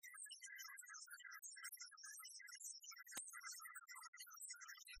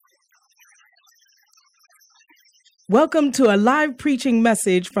Welcome to a live preaching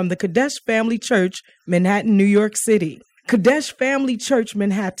message from the Kadesh Family Church, Manhattan, New York City. Kadesh Family Church,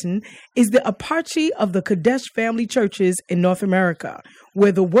 Manhattan is the Apache of the Kadesh Family Churches in North America,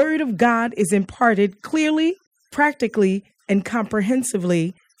 where the Word of God is imparted clearly, practically, and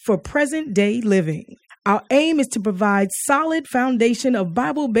comprehensively for present-day living. Our aim is to provide solid foundation of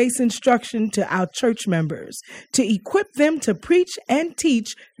Bible-based instruction to our church members, to equip them to preach and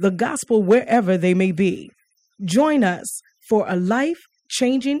teach the gospel wherever they may be. Join us for a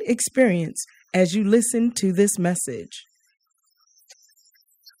life-changing experience as you listen to this message.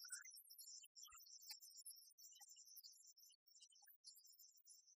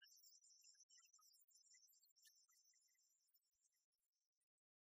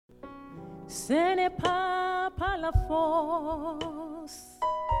 Ce n'est pas par la force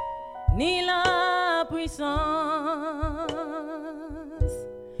ni la puissance,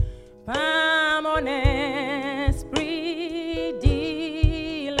 par mon esprit,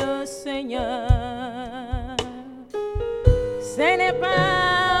 dit le Seigneur. Ce n'est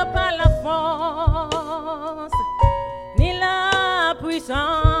pas par la force ni la puissance,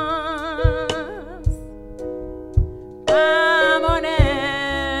 par mon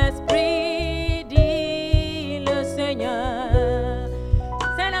dit le Seigneur.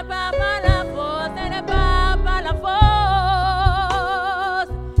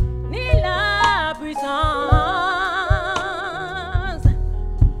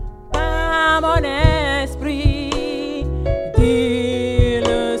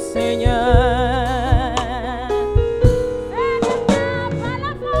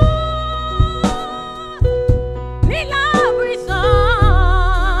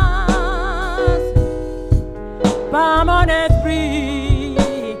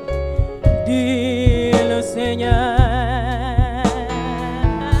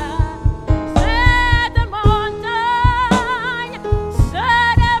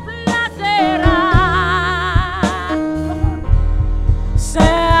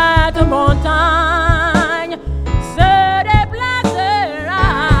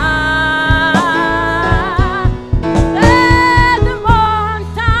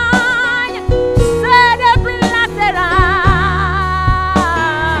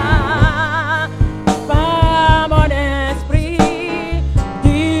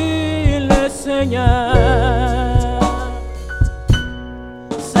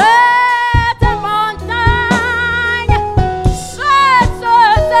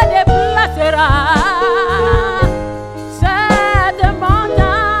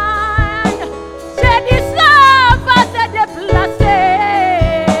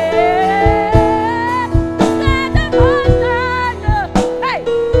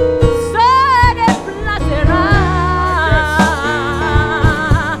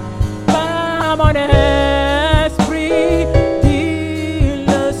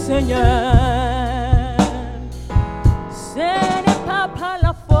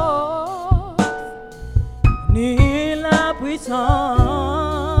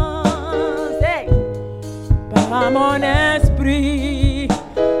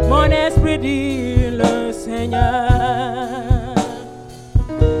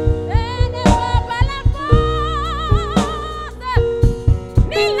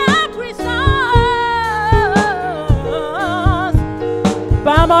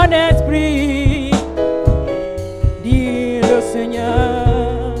 Par mon esprit, dit le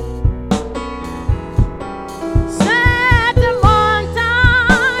Seigneur. Cette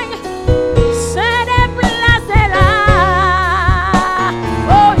montagne se déplacera.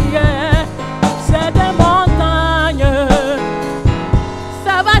 Oh yeah, cette montagne.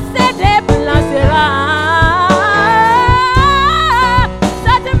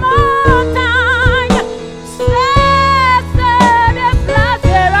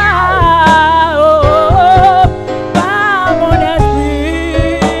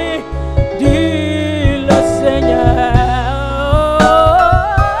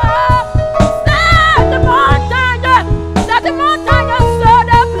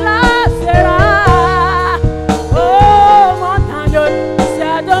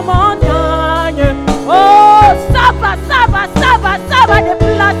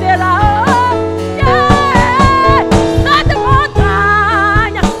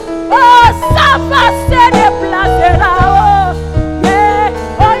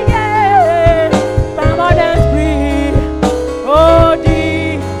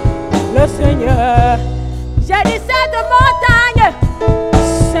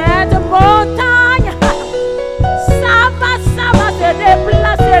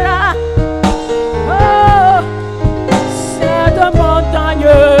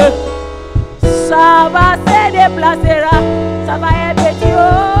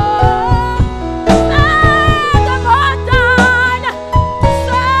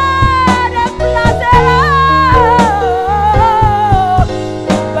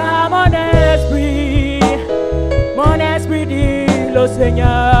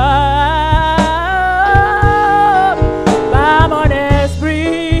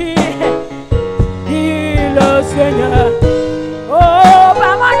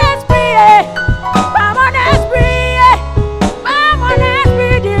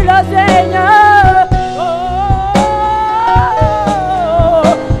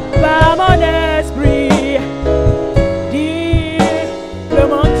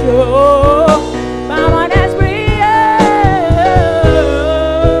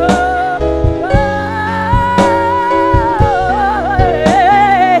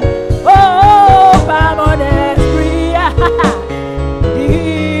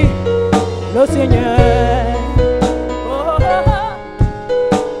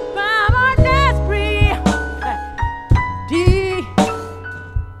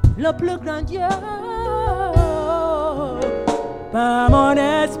 le plus grand Dieu. Par mon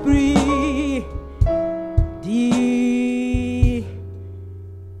esprit, dit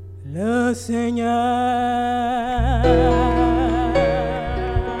le Seigneur.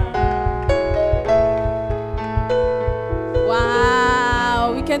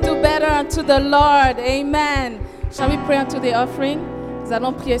 Wow, we can do better unto the Lord. Amen. Shall we pray unto the offering? Nous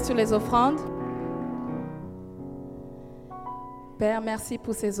allons prier sur les offrandes. Père, merci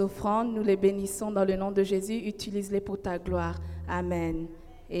pour ces offrandes. Nous les bénissons dans le nom de Jésus. Utilise-les pour ta gloire. Amen.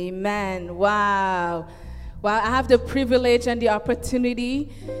 Amen. Wow. Well, I have the privilege and the opportunity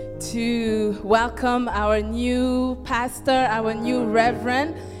to welcome our new pastor, our new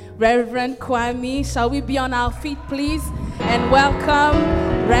Reverend Kwame. Shall we be on our feet, please? And welcome,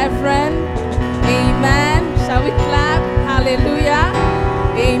 Reverend. Amen. Shall we clap? Hallelujah.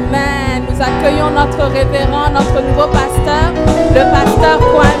 Amen. Nous accueillons notre révérend, notre nouveau pasteur, le pasteur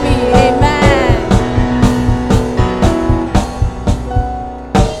Kwame. Amen.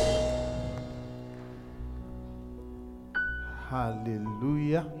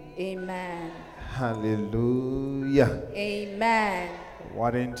 Hallelujah. Amen. Hallelujah. Amen.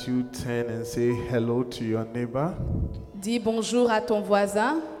 Why don't you turn and say hello to your neighbor? Dis bonjour à ton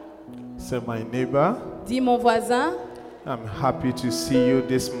voisin. Say, my neighbor, Dis mon voisin, I'm happy to see you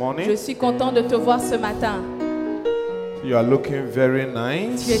this je morning. suis content de te voir ce matin. You are looking very Tu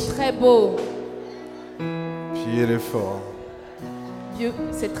es nice. très beau. Beautiful.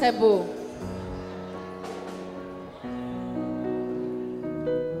 C'est très beau.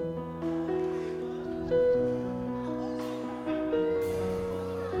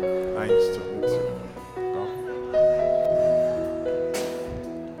 Nice to meet you. Go.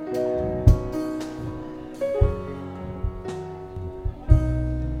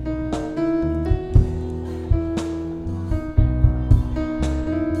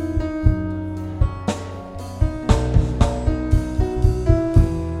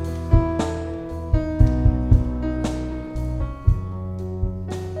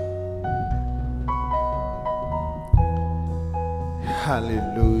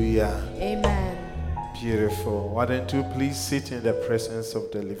 Hallelujah. Amen. Beautiful. Why don't you please sit in the presence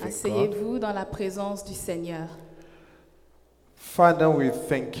of the living God? Asseyez-vous dans la présence du Seigneur. Father, we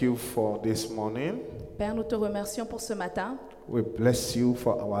thank you for this morning. Père, nous te remercions pour ce matin. We bless you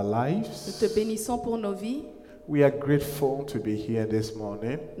for our Nous lives. te bénissons pour nos vies. We are grateful to be here this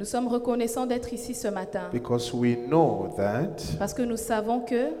morning Nous sommes reconnaissants d'être ici ce matin because we know that parce que nous savons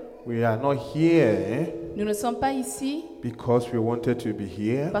que we are not here nous ne sommes pas ici because we wanted to be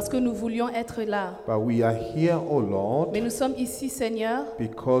here, parce que nous voulions être là. but we are here, oh Lord, Mais nous sommes ici, Seigneur,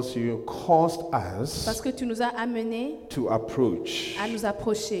 because you caused parce us que tu nous as amenés to approach. à nous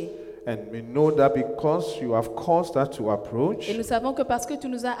approcher. And we know that because you have caused us to approach, Et nous savons que parce que tu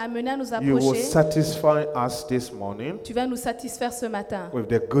nous as amenés à nous you will approcher, satisfy us this morning tu vas nous satisfaire ce matin with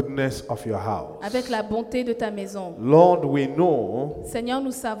the goodness of your house. avec la bonté de ta maison. Lord, we know Seigneur,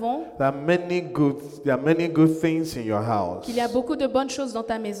 nous savons there are many good things in your house. qu'il y a beaucoup de bonnes choses dans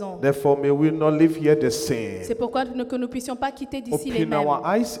ta maison. Therefore, may we not live here the same. C'est pourquoi que nous puissions pas quitter d'ici les Open mêmes. our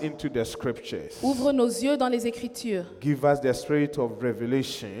eyes into the scriptures. Ouvre nos yeux dans les Écritures. Give us the spirit of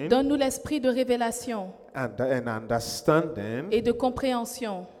revelation Donne-nous l'esprit de révélation and understanding, et de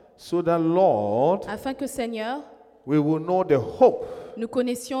compréhension, so that, Lord, afin que, Seigneur, we will know the hope nous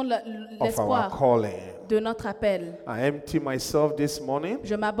connaissions of our l'espoir calling. de notre appel. I empty myself this morning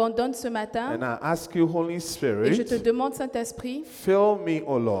Je m'abandonne ce and matin I ask you, Holy et je te Spirit, demande, Saint-Esprit, fill me,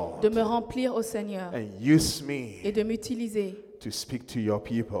 O Lord, de me remplir au Seigneur and use me et de m'utiliser to speak to your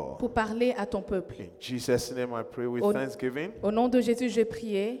people. pour parler à ton peuple. In Jesus' name I pray with Au- thanksgiving. Au nom de Jésus, j'ai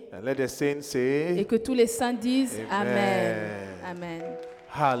prié And let the saints et say, que tous les saints disent Amen. Amen. Amen.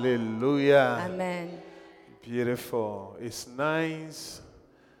 Hallelujah. Amen. Beautiful. It's nice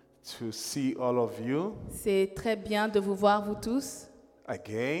to see all of you C'est très bien de vous voir, vous tous,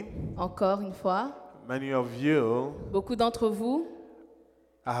 again. encore une fois. Many of you, Beaucoup d'entre vous,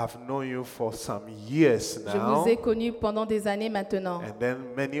 I have known you for some years je now. vous ai connus pendant des années maintenant. And then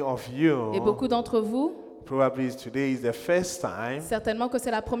many of you, Et beaucoup d'entre vous, probably today is the first time certainement que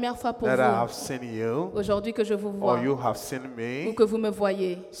c'est la première fois pour that I have vous, seen you aujourd'hui que je vous vois, or you have seen ou me. que vous me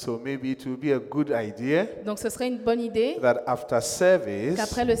voyez. So maybe it will be a good idea Donc ce serait une bonne idée that after service,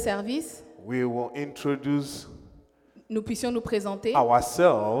 qu'après le service, we will introduce nous puissions nous présenter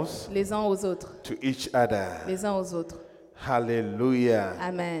ourselves les uns aux autres. to each other. Les uns aux autres. Hallelujah.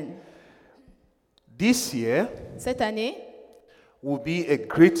 Amen. This year Cette année will be a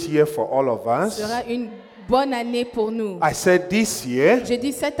great year for all of us sera une bonne année pour nous. I said this year J'ai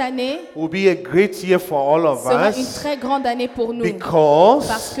dit cette année will be a great year for all of sera une us très grande année pour nous. because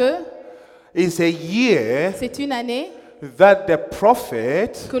Parce que it's a year c'est une année that the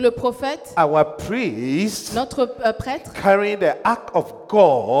prophet, que le prophète, our priest, notre prêtre, carrying the ark of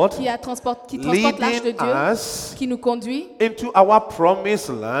God, qui transporte l'arche de leading Dieu, us qui nous conduit into our promised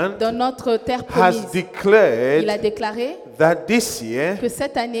land, dans notre terre has promise. Il a declared déclaré that this year que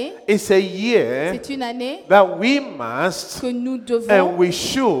cette année, is a year c'est une année that we must que nous and devons we et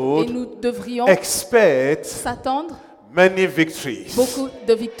should nous devrions expect s'attendre many victories. beaucoup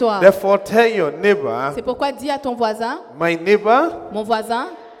de victoires. Therefore, tell your neighbor, C'est pourquoi dis à ton voisin, my neighbor, mon voisin,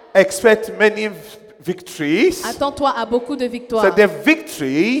 expect many victories. attends-toi à beaucoup de So victoires. the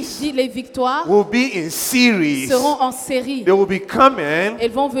victories Dis les victoires will be in series. seront en série. They will be coming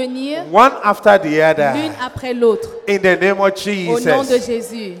Elles vont venir one after the other. l'une après l'autre. In the name of Au nom de Jesus.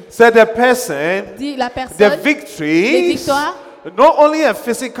 Jésus. So the person, Dis la the personne, les victories, victoires, not only a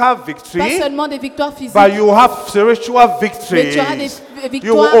physical pas victory, seulement des victoires physiques, but you have spiritual mais victories. tu auras des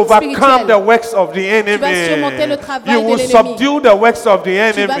You will victoires overcome the spirituelles. works of the enemy. vas surmonter le travail You de will l'ennemi. subdue the works of the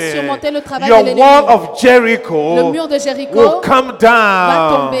Tu vas enemy. surmonter le travail Your de l'ennemi. wall of Le Jericho mur de Jéricho will come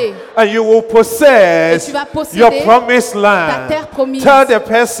down, tomber. and you will possess Et tu vas posséder your promised ta land. terre promise. Tell the Dis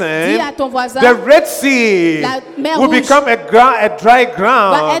person à ton voisin, the Red Sea la mer will rouge become a dry va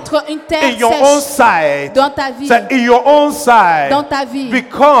ground être une terre in your own sèche side. dans ta vie. Say, in your own side, Dans ta vie.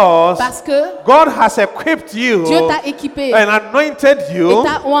 because Parce que God has equipped you Dieu t'a équipé and anointed et you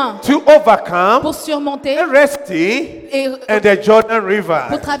t'a oint to overcome pour surmonter the Red Sea et and the Jordan pour River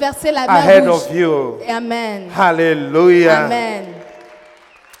traverser la ahead mer of rouge. you. Amen. Hallelujah. Amen.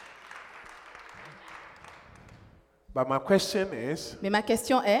 But my question is, Mais ma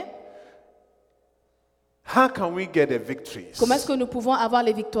question est, how can we get the victories? comment est-ce que nous pouvons avoir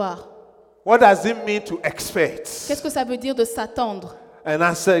les victoires? What does it mean to expect? Qu'est-ce que ça veut dire de s'attendre? And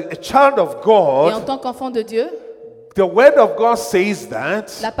as a child of Et en God, tant qu'enfant de Dieu, the word of God says that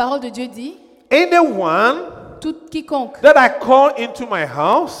la parole de Dieu dit, anyone quiconque that I call into my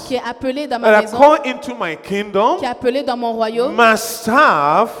house, qui est appelé dans ma that I maison, call into my kingdom, qui est appelé dans mon royaume, must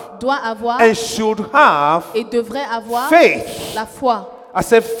have doit avoir and should have et devrait avoir faith. la foi. I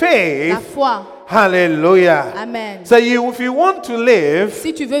said La faith. foi. Hallelujah. Amen. So if you want to live,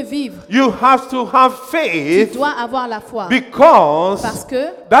 Si tu veux vivre, you have to have tu faith dois avoir la foi. because Parce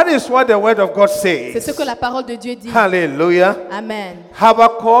que that is what the word of God c'est says. ce que la parole de Dieu dit. Hallelujah. Amen.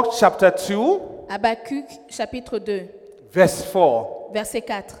 Habakkuk chapter 2, Habakkuk chapitre 2, verse 4. verset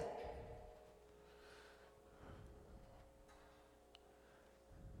 4.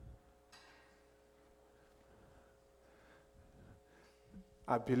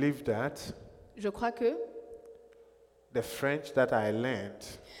 I believe that Je crois que the French that I learned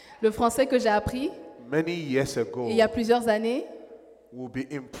le français que j'ai appris many years ago il y a plusieurs années will be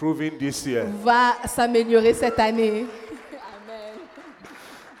improving this year. va s'améliorer cette année.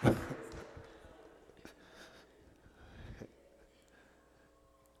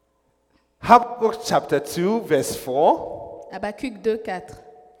 Habakkuk chapter 2, verse 4. Habakkuk 2, 4.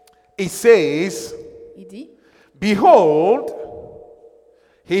 It says, Il dit, Behold,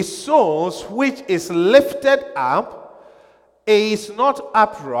 his soul which is lifted up is not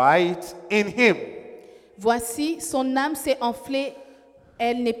upright in him. voici, son âme s'est enflée,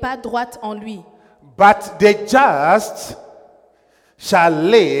 elle n'est pas droite en lui. But the just shall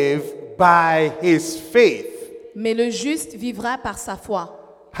live by his faith. Mais le juste vivra par sa foi.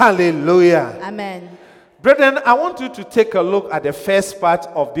 Hallelujah. Amen. Brethren, I want you to take a look at the first part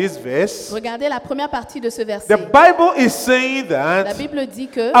of this verse. Regardez la première partie de ce verset. The Bible is saying La that Bible dit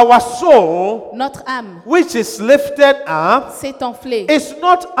que our soul, notre âme which is lifted up, s'est enflée. is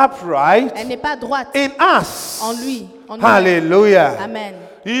not upright Elle n'est pas droite in us. en lui. En nous. Hallelujah. Amen.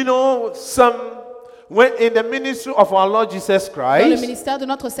 You know, when in the ministry of our Lord Jesus Dans le Christ, ministère de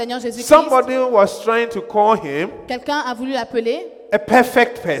notre Seigneur Jésus-Christ, somebody was trying to call him quelqu'un a voulu l'appeler a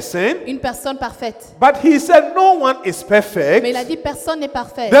perfect person, une personne parfaite. but he said, No one is perfect. Mais il a dit personne n'est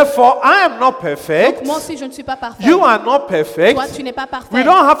parfait. Therefore, I am not Donc perfect. moi aussi je ne suis pas parfait. You are not perfect. Toi tu n'es pas parfait. We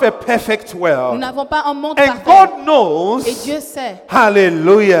don't have a perfect Nous world. n'avons pas un monde And parfait. God knows. Et Dieu sait.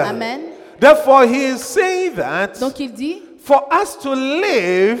 Hallelujah. Amen. Therefore, he is saying that Donc il dit, for us to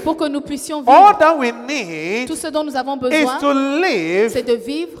live, pour que nous puissions all vivre, that we need tout ce dont nous avons is besoin, to live c'est de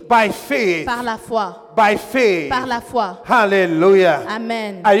vivre by faith. par la foi. By faith. Par la foi. Hallelujah.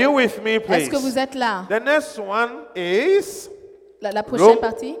 Amen. Are you with me, please? Est-ce que vous êtes là? The next one is La prochaine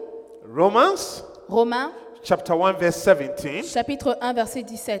partie, Romans Romains, chapter 1, verse 17. chapitre 1, verset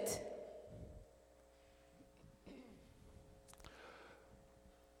 17.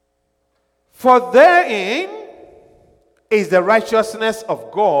 For therein is the righteousness of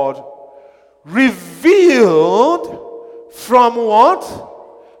God revealed from what?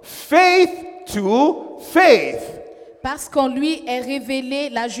 Faith to faith. Parce qu'en lui est révélée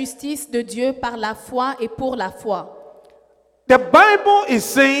la justice de Dieu par la foi et pour la foi. The Bible is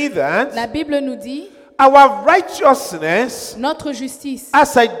saying that La Bible nous dit, our righteousness notre justice,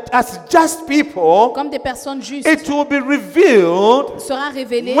 as just people, comme des personnes justes, it will be revealed sera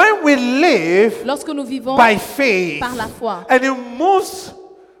révélée when we live lorsque nous vivons by faith. par la foi. And it moves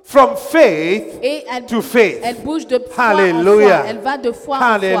from faith Et to faith. elle bouge de foi en Hallelujah. foi. Elle va de foi en foi.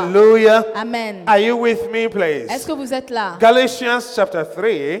 Hallelujah. Amen. Are you with me, Est-ce please? que vous êtes là? Galatians chapter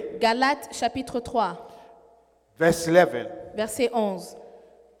 3, Galates chapitre 3, verse 11. verset 11.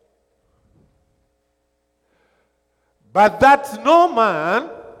 But that no man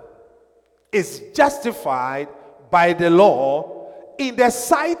is justified by the law in the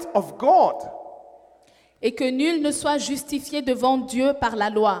sight of God. Et que nul ne soit justifié devant Dieu par la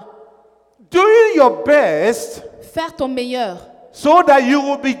loi. Doing your best Faire ton meilleur so that you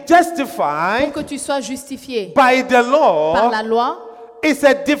will be pour justified que tu sois justifié by the par la law loi is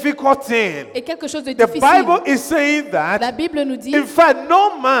a difficult thing. est quelque chose de The difficile. Bible is saying La that, Bible nous dit, in fact,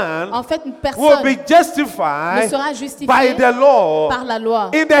 no man en fait, une will personne be ne justified sera by justifiée the law par la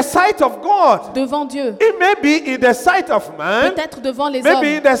loi in the sight of God. devant Dieu. It may be in the sight of man, Peut-être devant les maybe hommes,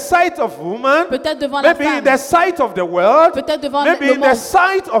 in the sight of woman, peut-être devant la maybe in femme, the sight of the world, peut-être devant maybe le in the monde,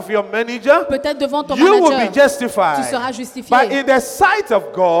 sight of your manager. peut-être devant ton You will be manager. Tu justified. seras justifié. But in the sight of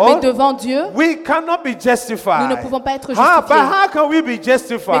Mais God, devant Dieu, we cannot be justified. nous ne pouvons pas être But justifiés. how can we be Mais comment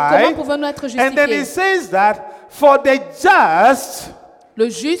justified? pouvons-nous être And then it justifiés? says that for the just Le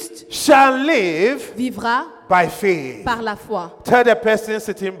juste shall live vivra by faith. par la foi. Tell the person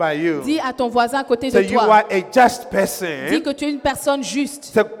sitting by you. Dis à ton voisin à côté So de you toi, are a just dis person. que tu es une personne juste.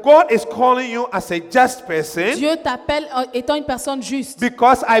 So God is calling you as a just person Dieu t'appelle étant une personne juste.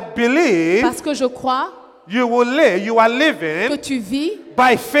 because I believe Parce que je crois you are que living tu vis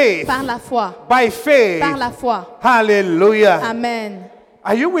by faith. par la foi. By faith. Par la foi. Hallelujah. Amen.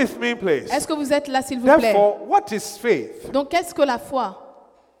 Are you with me, please? Est-ce que vous êtes là, s'il vous plaît? Therefore, what is faith? Donc, qu'est-ce que la foi?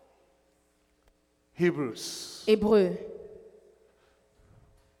 Hebrews. Hébreu.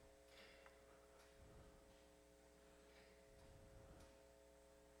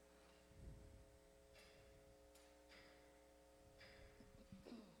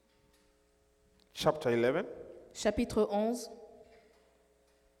 Chapter 11. Chapitre 11.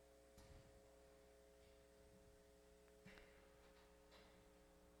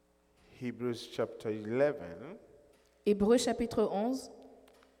 Hebrews chapter 11. Hébreu chapitre 11,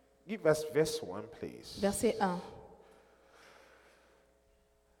 Give us verse 1, please. verset 1.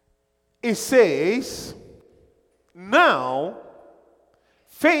 It says, now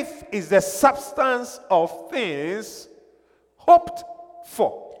faith is the substance of things hoped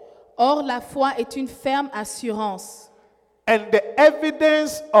for, Or, la foi est une ferme assurance and the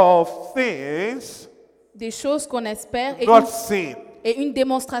evidence of things des choses qu'on espère not seen. et une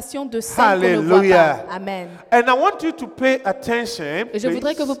démonstration de celles qu'on ne voit Hallelujah. pas. Amen. And I want you to pay attention, Et je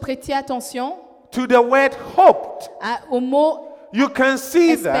voudrais que please, vous prêtiez attention to the word hoped. au mot You can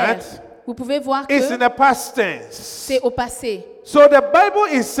see espère. that Vous pouvez voir it's que in the past tense. c'est au passé. So the Bible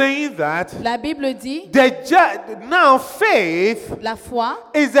is saying that La Bible dit, now faith la foi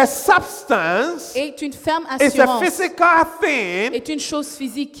is a substance, est une ferme it's a assurance, physical thing, est une chose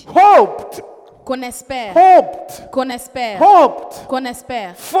physique hoped, qu'on espère, hoped, qu'on espère, hoped qu'on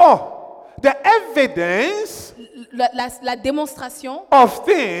espère. for the evidence La démonstration of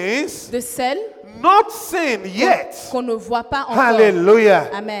things de celles not seen yet. qu'on ne voit pas encore. Hallelujah.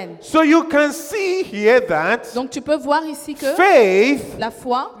 Amen. So you can see here that Donc tu peux voir ici que faith la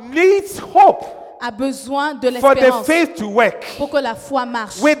foi needs hope a besoin de for the l'espérance faith to work. pour que la foi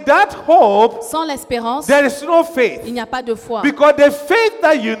marche. With that hope, Sans l'espérance, there is no faith. il n'y a pas de foi. Because the faith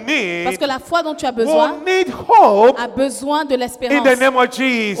that you Parce need que la foi dont tu as will besoin need hope a besoin de in the l'espérance name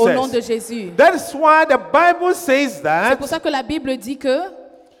of au nom de Jesus. Jésus. That's why the Bible says C'est that pour ça que la Bible dit que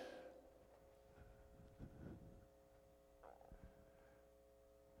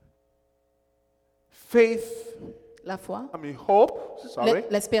faith, la foi, hope,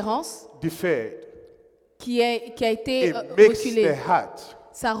 l'espérance deferred. qui a été It makes reculée, the heart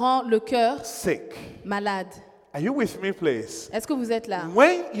ça rend le cœur sick. malade. Are you with me, please? Est-ce que vous êtes là?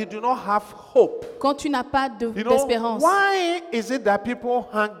 When you do not have hope, Quand tu n'as pas you know, d'espérance, why is it that people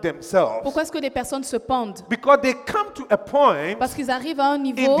hang themselves? pourquoi est-ce que des personnes se pendent? Because they come to a point Parce qu'ils arrivent à un in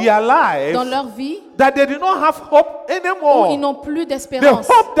niveau their life dans leur vie that they do not have hope où ils anymore. n'ont plus The d'espérance.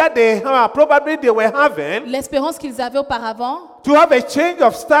 hope that they have, probably they were having, L'espérance qu'ils avaient auparavant to have a change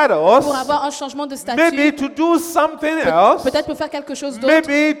of status, pour avoir un changement de statut, maybe to do something else, peut-être pour faire quelque chose d'autre,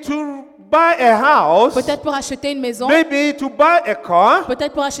 maybe to buy a house, peut-être pour acheter une maison, maybe to buy a car,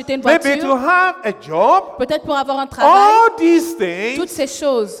 peut-être pour acheter une maybe to voiture, have a job. peut-être pour avoir un travail. All these Toutes things, ces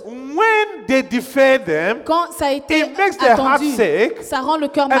choses, when they defer them, quand ça a été it makes their heart attendu, sick. ça rend le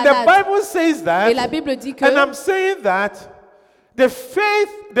cœur And the malade. Bible says that, Et la Bible dit que and I'm saying that the faith,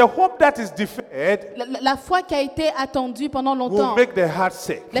 the hope that is deferred la foi qui a été attendue pendant will longtemps, make the heart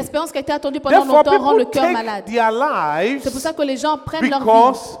sick. l'espérance qui a été attendue pendant Therefore, longtemps rend le people cœur malade. take their lives C'est pour ça que les gens prennent leur vie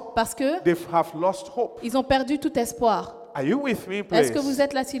because parce que they have lost hope. ils ont perdu tout espoir. Are you with me, Est-ce que please? vous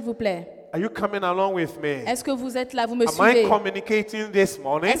êtes là, s'il vous plaît? Are you coming along with me? Est-ce que vous êtes là, vous me Am I suivez? communicating this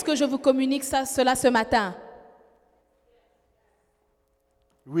morning? Est-ce que je vous communique cela ce matin?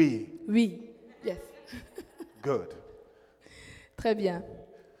 Oui. Oui. Yes. Good. Très bien.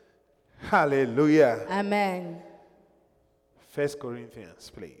 Hallelujah. Amen. 1 Corinthians,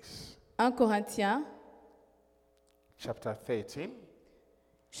 please. 1 Corinthiens, Chapter 13.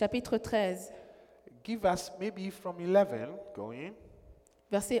 chapitre 13, Give us maybe from 11 going.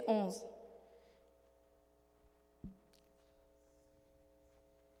 verset 11.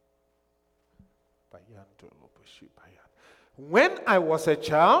 When I was a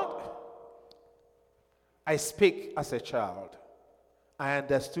child, I speak as a child. I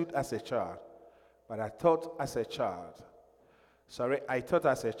understood as a child, but I thought as a child. I thought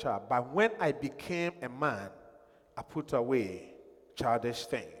as a child. But when I became a man, I put away childish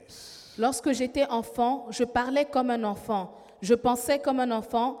things. Lorsque j'étais enfant, je parlais comme un enfant, je pensais comme un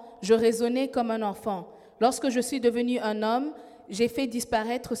enfant, je raisonnais comme un enfant. Lorsque je suis devenu un homme, j'ai fait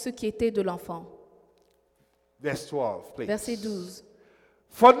disparaître ce qui était de l'enfant. Verse 12, please. Verset 12.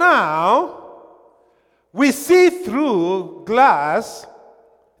 For now, we see through glass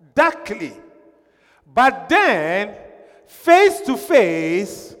darkly, but then face to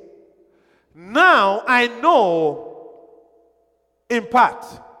face, now I know in part,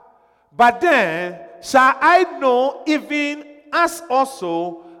 but then shall I know even as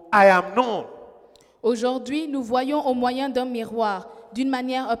also I am known. Aujourd'hui, nous voyons au moyen d'un miroir, d'une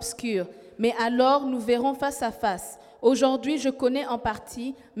manière obscure, mais alors nous verrons face à face. Aujourd'hui, je connais en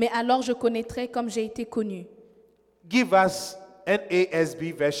partie, mais alors je connaîtrai comme j'ai été connu. Give us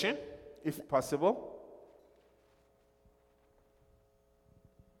NASB version, if possible.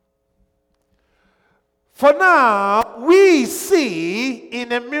 For now, we see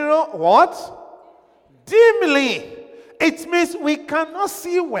in a mirror what? Dimly. It means we cannot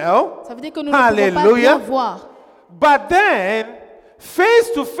see well. Ça veut dire que nous ne pouvons pas bien voir. But then,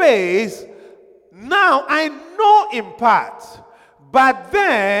 face to face, now I know in part. But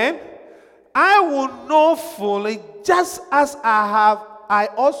then, I will know fully, just as I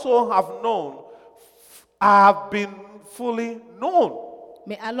also have known. I have been fully known.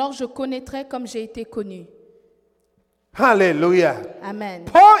 Mais alors je connaîtrai comme j'ai été connu. Hallelujah. Amen.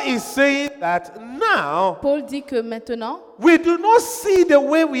 Paul is saying that now Paul dit que maintenant, we do not see the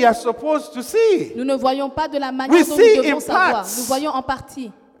way we are supposed to see. nous ne voyons pas de la We manière dont see nous devons in savoir. parts. Nous voyons en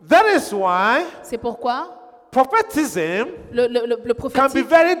partie. That is why C'est pourquoi prophetism le can be prophétique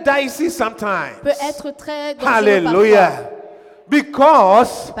very dicey sometimes. peut être très dangereux Hallelujah. parfois.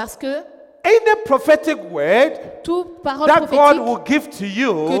 Because Parce que any prophetic word toute parole that God prophétique will give to que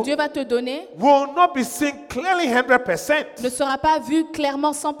you Dieu va te donner will not be seen clearly 100%. ne sera pas vue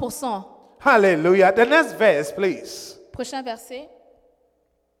clairement 100%. Hallelujah. The next verse, please. Prochain verset.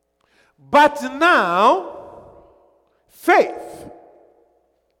 But now, faith,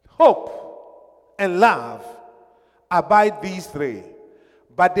 hope, and love abide these three.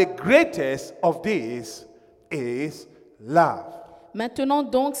 But the greatest of these is love. Maintenant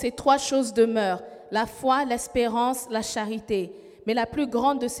donc, ces trois choses demeurent, la foi, l'espérance, la charité. Mais la plus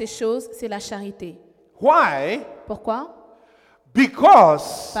grande de ces choses, c'est la charité. Why? Pourquoi?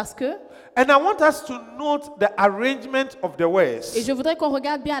 Because, Parce que, and I want us to note the arrangement of the et words. je voudrais qu'on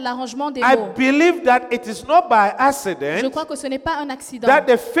regarde bien l'arrangement des I mots. believe that it is not by Je accident crois que ce n'est pas un accident, that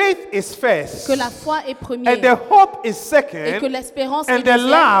the faith is first, que la foi est première, and the hope is et que second, l'espérance est and the deuxième,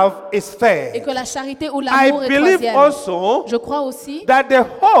 love is et third. que la charité ou I l'amour est believe troisième. also Je crois aussi that the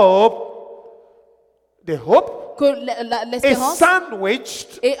hope que is l'espérance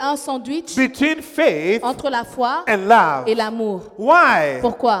sandwiched est un sandwich between faith entre la foi and love. et l'amour. Why?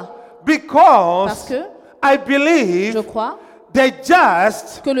 Pourquoi? Parce Because que I believe je crois the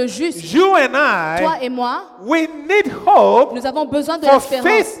just, que le juste, you and toi I, et moi, we need hope nous avons besoin de for l'espérance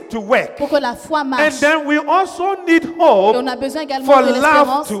faith to work. pour que la foi And marche. then we also need Et on a hope besoin également for de love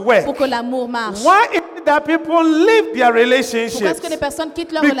l'espérance to work. pour que l'amour marche. Why is it that people leave their Pourquoi relationships? est-ce que les personnes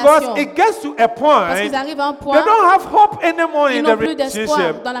quittent leur Because relation? it gets to a Parce qu'ils point arrivent à un they point, don't have hope anymore Ils in n'ont the plus d'espoir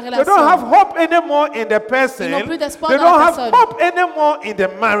relationship. dans la They relation. don't have hope anymore in the person. Ils n'ont plus d'espoir They dans la don't have personne. hope anymore in the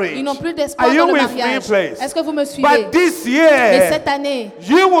marriage. ils n'ont plus d'espoir Are dans you le with me, mariage. please? Est-ce que vous me suivez? But this Mais year, cette année,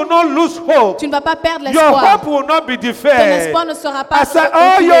 you will not lose hope. tu ne vas pas perdre Your l'espoir. hope will not be Ton deferred. espoir ne sera pas I said,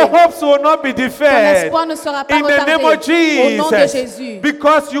 all your reculé. hopes will not be Ton deferred. espoir ne sera pas In the name of retardé. Au nom de Jesus. Jésus.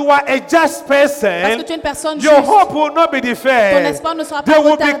 Because you are a just Parce que person, tu es une personne your juste. hope will not be Ton deferred. espoir ne sera pas They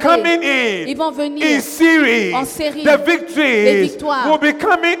will be retardé. coming in. Ils vont venir In series. en série. The Les victories victoires will be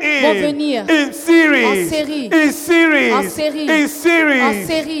coming in. vont venir In series. en série. In series. En série. In en series.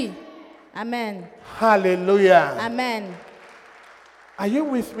 série. Amen. Hallelujah. Amen. Are you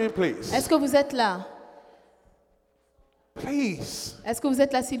with me, please? Est-ce que vous êtes là? Please, Est-ce que vous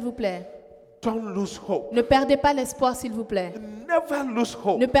êtes là, s'il vous plaît? don't lose hope. Ne perdez pas l'espoir, s'il vous plaît. Never lose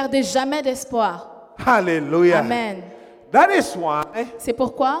hope. Ne perdez jamais d'espoir. Hallelujah. Amen. That is why C'est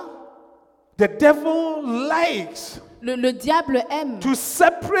pourquoi the devil likes le diable aime to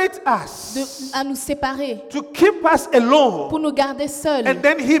separate us, à nous séparer, to keep us alone. pour nous garder seuls. And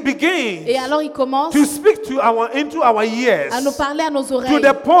then he begins Et alors il commence to speak into our ears à nous parler à nos to oreilles,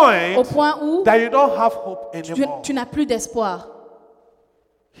 the point au point où that you don't have hope tu, anymore. tu n'as plus d'espoir.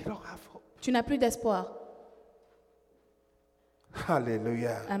 You don't have hope. Tu n'as plus d'espoir.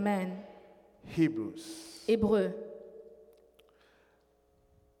 Hallelujah. Amen. Hebrews Hébreux,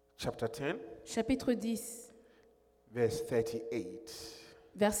 chapter 10, chapitre 10, verse 38.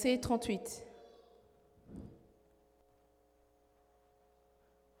 verset 38.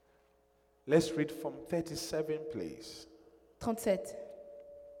 Let's read from 37, please. 37.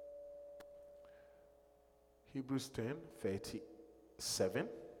 Hebrews 10, 37.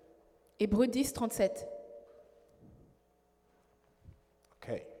 Hébreux 10, 37.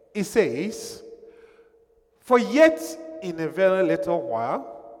 Okay. It says, for yet in a very little while,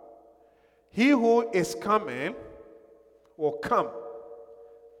 he who is coming will come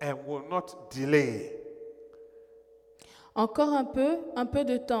and will not delay. Encore un peu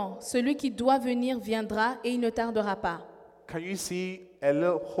de temps. Celui qui doit venir viendra et il ne tardera pas. Can you see a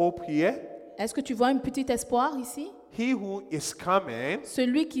little hope here? Est-ce que tu vois un petit espoir ici? He who is coming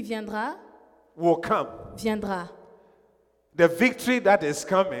Celui qui viendra, will come. viendra. The victory that is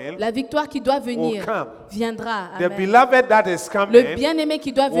coming La victoire qui doit venir will come. viendra. The Amen. beloved that is Le coming, bien-aimé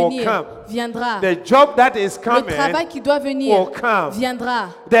qui doit will venir come. viendra. the job that is Le coming, travail qui doit venir will come. viendra.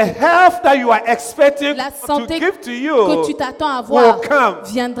 the health that you are expecting La to santé give to que you tu t'attends à avoir will come.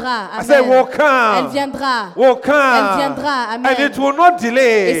 viendra. I said, will Amen. come. Elle viendra. Will come. Elle viendra. Amen. And it will not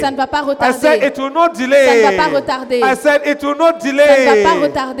delay. Et ça ne va pas I said retarder. it will not delay. Ça ne va pas retarder. I said it will not Ça ne delay. va pas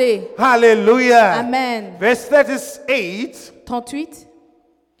retarder. Hallelujah. Amen. Verse 38. 38.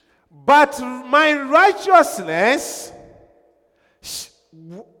 But my righteousness,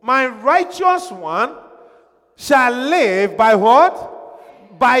 my righteous one, shall live by what?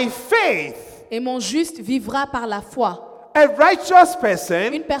 By faith. Et mon juste vivra par la foi. A righteous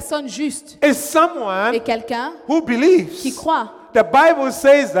person Une personne juste is someone est quelqu'un who qui believes. croit. The Bible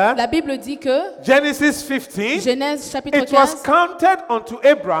says that La Bible dit que, Genesis 15, Genèse chapitre it was 15, counted unto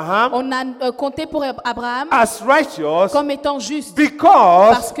Abraham on a compté pour Abraham as righteous comme étant juste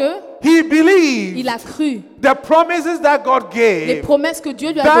because parce que he believed il a cru the promises that God les gave, promesses que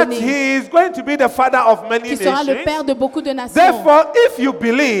Dieu lui a that données, he is going to be the father of many qui sera le père nations. de beaucoup de nations. Therefore, if you C'est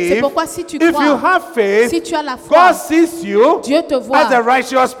believe, pourquoi si tu if you crois, have faith, si tu as la foi, God sees you Dieu te voit as a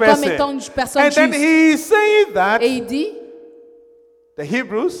righteous comme étant person. une personne And then juste. he is saying that Et il dit, the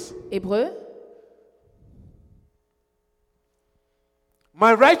Hebrews, Hébreu,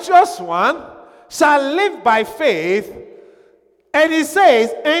 my righteous one shall live by faith. And he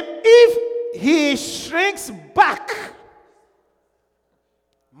says, and if he shrinks back,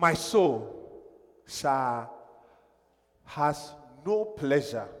 my soul has no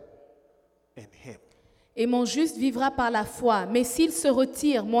pleasure in him. et mon juste vivra par la foi, mais s'il se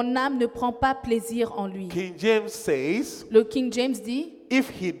retire, mon âme ne prend pas plaisir en lui. King James says, Le King James dit, if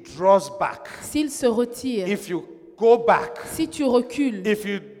he draws back, s'il se retire, if you go back, si tu recules, if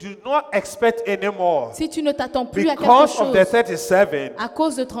you do not expect anymore, si tu ne t'attends plus à quelque because of the chose 37, à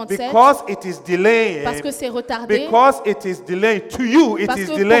cause de 37, because it is delaying, parce que c'est retardé, because it is delaying, to you it parce is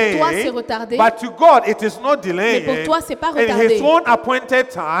que pour toi c'est delaying, retardé, but to God it is not mais delaying. pour toi c'est pas In retardé. His own appointed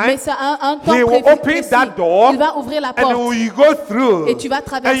Mais time, c'est un temps He will prévu, open précis. that door Il va ouvrir la and porte you go through, et tu vas and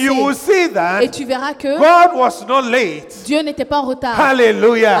traverser you will see that et tu verras que God was not late. Dieu n'était pas en retard.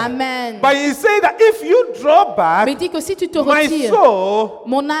 Hallelujah. Amen. But He said that if you draw back, Mais il dit que si tu te my retires, soul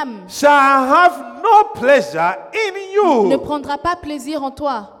mon âme shall have no pleasure in ne you. prendra pas plaisir en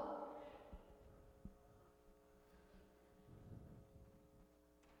toi.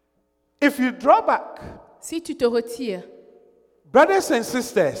 If you draw back, Si tu te retires, brothers and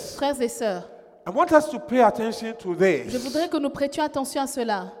sisters, frères et sœurs, I want us to pay attention to je this. voudrais que nous prêtions attention à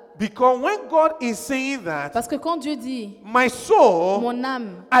cela. Because when God is saying that, Parce que quand Dieu dit, my soul, mon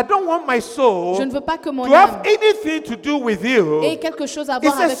âme, I don't want my soul je ne veux pas que mon to have âme anything to do with you. ait quelque chose à It's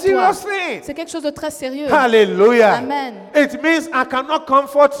voir a avec toi. serious thing. C'est quelque chose de très sérieux. Hallelujah. Amen. It means I cannot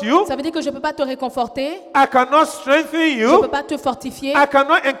comfort you. Ça veut dire que je ne peux pas te réconforter, I cannot strengthen je ne peux you. pas te fortifier, I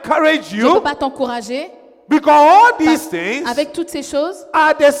cannot encourage je ne peux you. pas t'encourager. Because all these things Avec toutes ces choses,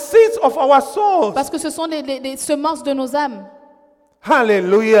 are the seeds of our souls. parce que ce sont les semences de nos âmes.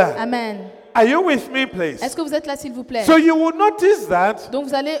 Hallelujah. Amen. Are you with me, please? Est-ce que vous êtes là, s'il vous plaît? So you will notice that Donc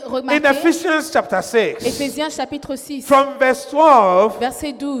vous allez in remarquer, Ephesians chapter 6, Éphésiens chapitre 6, from verse 12,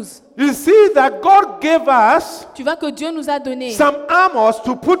 verset 12. you see that God gave us Tu vois que Dieu nous a donné some armors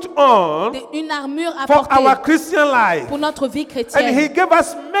to put on une armure à for our porter Christian life. pour notre vie And He chrétienne. gave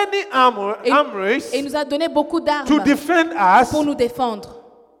us many armors Et il nous a donné beaucoup to d'armes defend pour us. nous défendre.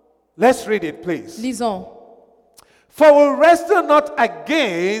 Let's read it, please. Lisons. For we wrestle not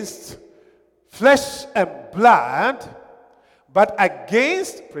against flesh and blood, but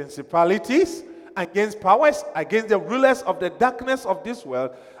against principalities, against powers, against the rulers of the darkness of this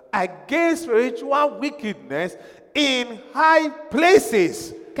world, against spiritual wickedness in high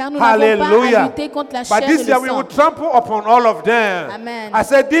places. Car nous n'avons pas à Hallelujah. lutter contre la But chair et this le year we will sang. trample upon all of them. Amen. I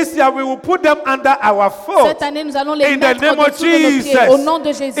said this year we will put them under our foot. Cette année, nous allons les In the mettre name of au-dessous de nos pieds, Jesus. au nom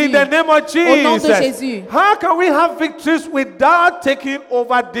de Jésus. In the name of Au nom de Jesus. Jésus. How can we have victories without taking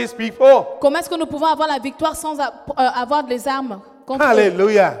over these people? Comment est-ce que nous pouvons avoir la victoire sans avoir des armes contre eux?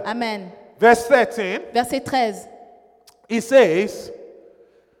 Hallelujah. Amen. Verse 13, Verset 13. it says,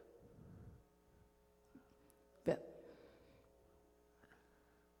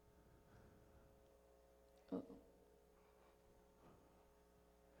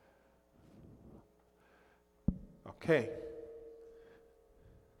 okay.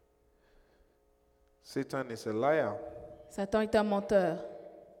 Satan is a liar. Satan est un menteur.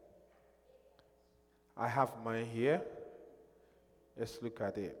 I have mine here. Let's look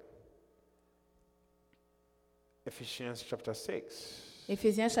at it. Ephesians chapter 6.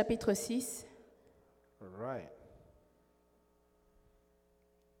 Éphésiens chapitre 6. All right.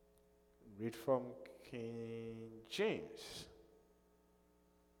 Read from King James.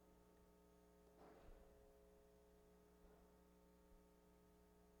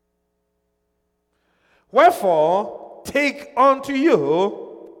 Wherefore, take unto you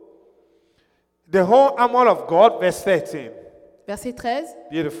the whole armor of God, verse 13. Verset 13.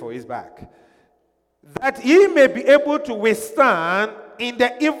 Beautiful, he's back. That ye may be able to withstand in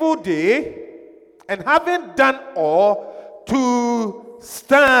the evil day, and having done all, to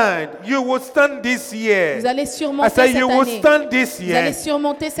stand. You will stand this year. Vous allez I surmonter said cette you will année. stand this Vous allez year.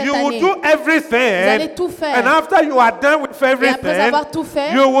 surmonter cette You will année. do everything. Vous allez tout faire. And after you are done with Et après everything, avoir tout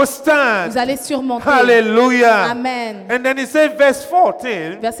fait, you will stand. vous allez surmonter. Hallelujah. Amen. And then he said, verse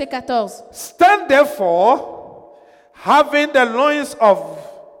 14, Verset 14. stand therefore, having the loins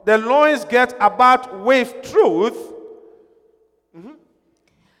girt about with truth,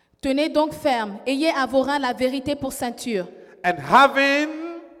 Tenez donc ferme, ayez à vos reins la vérité pour ceinture, and having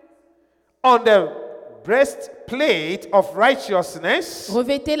on the breastplate of righteousness.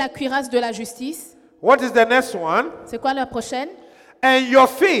 revêtez la cuirasse de la justice. What is the next one? C'est quoi la prochaine? And your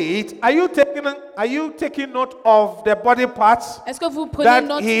feet, are you taking note of the body parts Est-ce que vous prenez that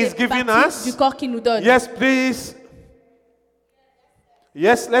note he is des giving parties us? du corps qu'il nous donne? Yes, please.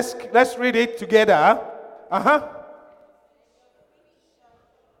 Yes, let's read it together.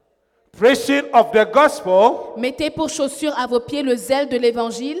 Preaching of the gospel. Mettez pour chaussure à vos pieds le zèle de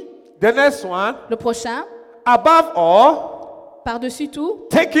l'évangile. The next one. Le prochain, Above all, par-dessus tout,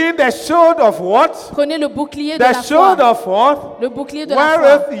 taking the shield of what? prenez le bouclier de The la shield foi. of what? Le bouclier de la foi.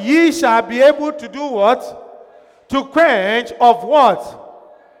 Wherewith ye shall be able to do what? To quench of what?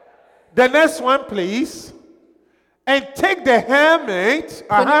 The next one, please. and take the helmet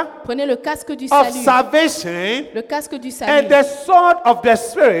Prenez le casque du of salut. salvation Le casque du and salut. the sword of the Et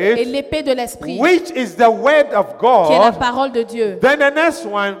Spirit, l'épée de l'esprit. which is the word of Qui est la God. parole de Dieu. Then the next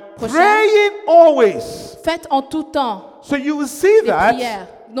one, Prochain. praying always. Faites en tout temps So you will see des that prières.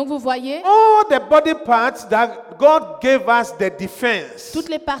 Donc vous voyez, all the body parts that God gave us the defense, toutes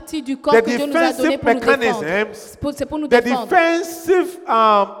les parties du corps the que Dieu nous a donné defensive pour nous défendre. mechanisms, C'est pour nous the défendre. defensive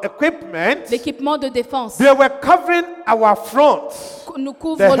equipment, L'équipement de défense they were covering our front. nous The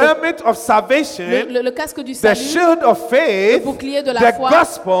couvre helmet of salvation, le casque du the salut, shield of faith, le bouclier de la the foi,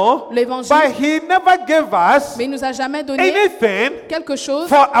 gospel, l'évangile. but He never gave us mais il nous a jamais donné anything quelque chose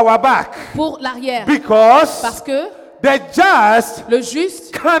for our back pour l'arrière. because Parce que the just le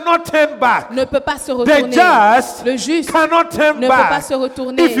juste cannot turn back. ne peut pas se The retourner. just Le juste cannot turn ne peut pas back. se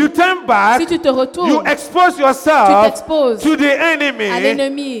retourner. If you turn back, Si tu te you retournes, expose tu yourself t'exposes to the à enemy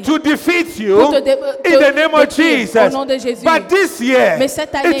l'ennemi to defeat you pour te in the name of détruire Jesus. au nom de Jésus. But this year, Mais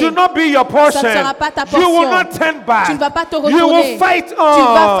cette it année, will not be your portion. ça ne sera pas ta You will portion. not turn back. Tu ne vas pas te You retourner. will fight Tu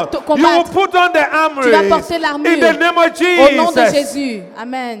vas on. te You will combattre. put on the armor. Tu vas porter l'armure In the name of au nom de Jesus. Jésus.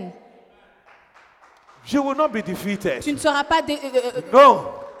 Amen. You will not be defeated. Tu ne seras pas No.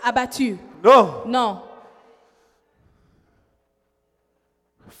 abattu. No. Non.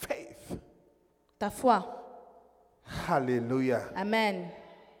 Faith. Ta foi. Hallelujah. Amen.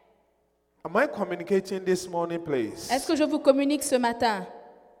 Am I communicating this morning, please? Est-ce que je vous communique ce matin?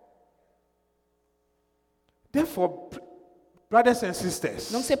 Therefore, brothers and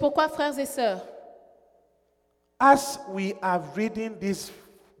sisters, Donc c'est pourquoi, frères et sœurs, as we are reading this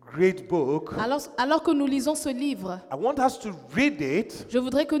great book, alors que nous lisons ce livre, I want us to read it je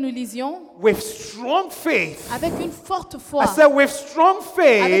voudrais que nous lisions with strong faith. avec une forte foi. I said with strong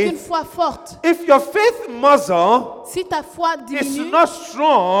Avec une faith. foi forte. If your faith muscle Si ta foi is diminue, not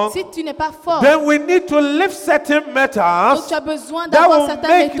strong, si tu n'es pas fort, then we need to lift certain donc metals tu as besoin that d'avoir will certains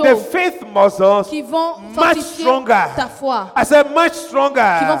make the métaux faith muscles qui vont much fortifier stronger. ta foi, I said much qui vont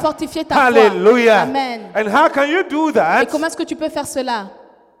stronger. fortifier ta foi. Hallelujah. Amen. And how can you do Et that? comment est-ce que tu peux faire cela?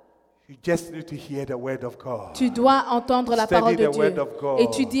 You just need to hear the word of God. Tu dois entendre la Study parole de the word Dieu. of God.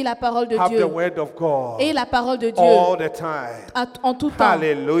 Étudie la parole de Have Dieu. the word of God Et la parole de Dieu all the time. en tout temps.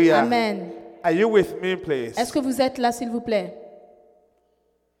 Hallelujah. Amen. Are you with me, please? Est-ce que vous êtes là, s'il vous plaît?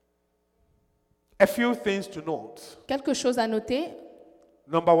 A few things to note. Quelque chose à noter.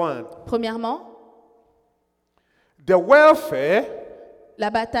 Number one, Premièrement, the welfare la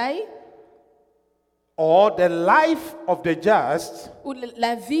bataille or the life of the just ou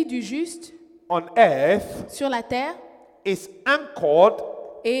la vie du juste on earth sur la terre is anchored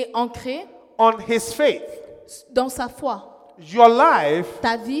est ancrée on his faith. dans sa foi. Your life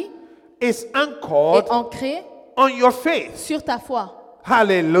Ta vie is anchored est ancrée on your faith. sur ta foi.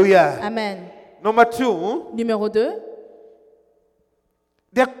 Hallelujah. Amen. Number two, Numéro 2,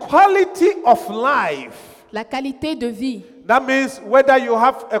 the quality of life. la qualité de vie. That means whether you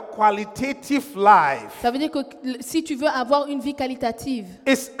have a qualitative life Ça veut dire que si tu veux avoir une vie qualitative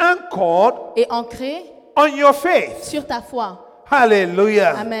is anchored et ancrée on your faith. sur ta foi.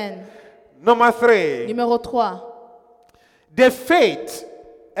 Hallelujah. Amen. Number three, Numéro 3, the faith,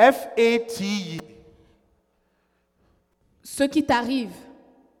 F-A-T-E. ce qui t'arrive.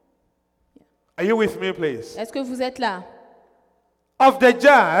 Are you with me, please? Est-ce que vous êtes là? Of the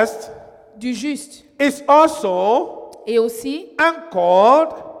just Du juste is also et aussi anchored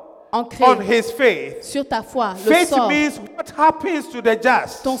ancré on his faith. sur ta foi. Le Faith sort, means what happens to the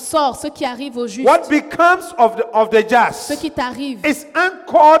just. ton sort, ce qui arrive au juste, What becomes of the ce just qui t'arrive, is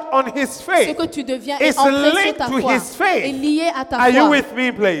anchored on his ce faith. que tu deviens It's est ancré sur linked ta to foi, his faith. est lié à ta Are you foi. with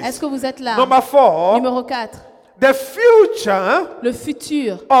me, please? Est-ce que vous êtes là? Number 4, Numéro 4, the future le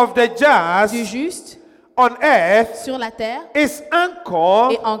futur of the du just juste on earth sur la terre is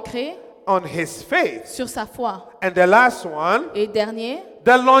anchored est ancré on his faith. sur sa foi. And the last one, Et dernier,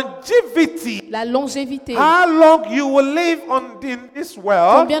 the longevity. la longévité. How long you will live in this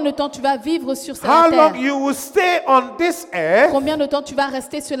world, Combien de temps tu vas vivre sur cette how long terre? you will stay on this earth Combien de temps tu vas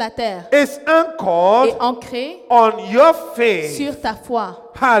rester sur la terre? is anchored Et ancré on your faith. sur ta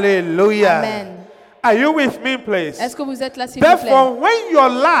foi. Hallelujah. Amen. Are you with me, please? Est-ce que vous êtes là, s'il vous plaît? Therefore, when your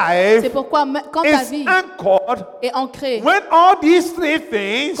C'est life pourquoi quand ta is vie anchored, est ancrée, when all these three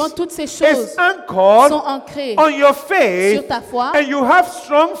things quand toutes ces is choses anchored sont ancrées on your sur faith, ta foi and you have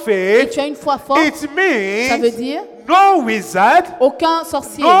strong et faith, tu as une foi forte, it ça veut means dire no wizard, aucun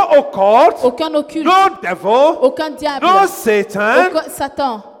sorcier, no occult, aucun occulte, no devil, aucun diable, no Satan aucun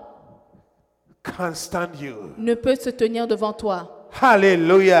Satan can stand you. ne peut se tenir devant toi.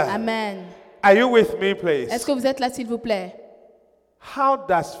 Hallelujah. Amen. Are you with me, please? Est-ce que vous êtes là, s'il vous plaît? How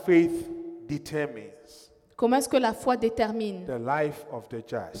does faith determine? Comment est-ce que la foi détermine the life of the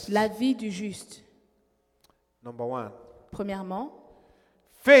just? la vie du juste? Number one, Premièrement,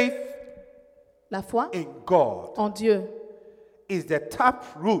 faith la foi in God en Dieu is the tap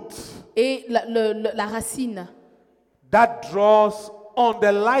root est la racine that draws on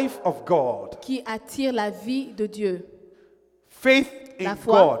the life of God. qui attire la vie de Dieu. Faith La in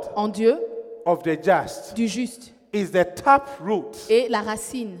foi God en Dieu of the just du juste is the tap root est la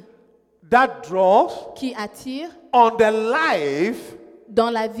racine that draws qui attire on the life dans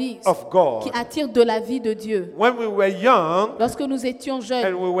la vie, of God. qui attire de la vie de Dieu. When we were young Lorsque nous étions and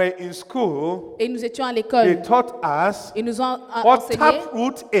jeunes we were in school, et nous étions à they l'école, taught us ils nous ont what enseigné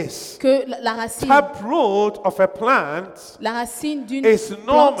taproot is. que la racine, Taproot of a plant la racine d'une is plante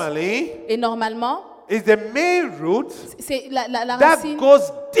normally est normalement, is the main root c'est la that racine, goes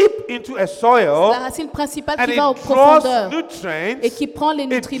deep into a soil la racine principale and qui it va en draws profondeur nutrients, et qui prend les it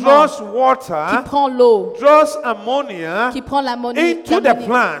nutriments, draws qui water, prend l'eau, draws ammonia qui prend l'ammoniaque into the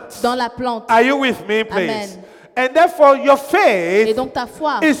plant. dans la plante. Are you with me, please? Amen. And therefore, your Et faith donc ta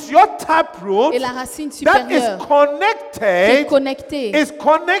foi is your taproot est la racine that is supérieure qui est connected,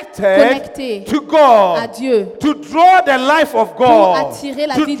 connectée Connecté to à God, Dieu to draw the life of pour God, attirer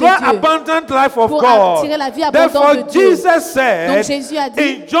la to vie de draw Dieu, abundant life of pour God. attirer la vie abondante Therefore, de Dieu. Jesus said Donc Jésus a dit,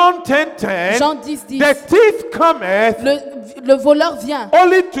 in John 10:10, Jean 10:10, the thief cometh le voleur vient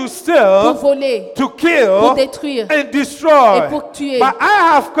only to pour steal, voler, to pour kill, détruire and destroy. et pour tuer. But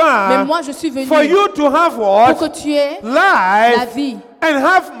I have Mais come moi je suis venu for you to have pour what? que tu aies la Life vie and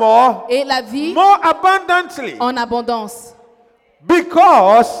have more, et la vie more abundantly. en abondance.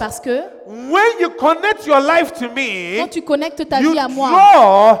 Because Parce que when you connect your life to me, quand tu connectes ta you vie à moi,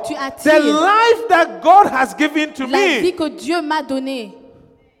 draw tu the attires life that God has given to la vie me. que Dieu m'a donnée.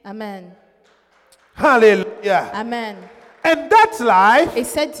 Amen. Hallelujah. Amen. And that life Et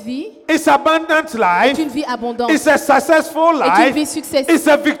cette vie is abundant est life. une vie abondante. It's a successful Est une life. vie successive. It's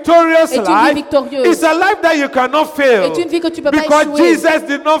a victorious Est une vie life. victorieuse. It's a life that you cannot fail. Est une vie que tu peux pas Because échouer. Jesus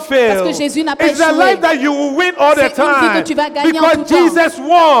did not fail. Parce que Jésus n'a pas It's a échoué. life that you will win all the C'est une vie time. que tu vas gagner en Because tout temps. Jesus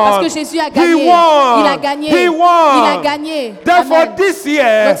won. Parce que Jésus a gagné. He won. Il a gagné. He won. Il a gagné. Therefore, Amen. this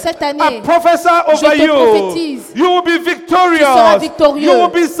year, Donc cette année, I prophesy je over te you. prophétise. You will be victorious. Tu seras victorieux. You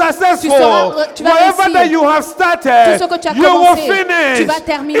will be successful. Tu vas Whatever réussir. that you have started, Tout ce que tu as you will commencé, finish. tu vas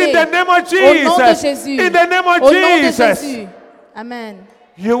terminer. In the name of Jesus. Au nom de Jésus. In the name of Au nom de Jesus. Jésus. Amen.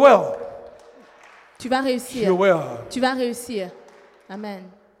 You will. Tu vas réussir. You will. Tu vas réussir. Amen.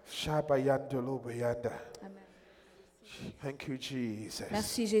 Shabayandolobayanda. Amen. Thank you, Jesus.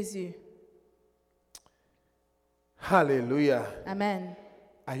 Merci Jésus. Hallelujah. Amen.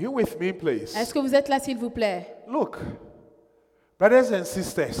 Are you with me, please? Est-ce que vous êtes là, s'il vous plaît? Look, brothers and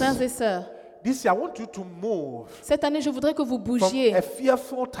sisters, Frères et sœurs, this year I want you to move cette année, je voudrais que vous from bougiez a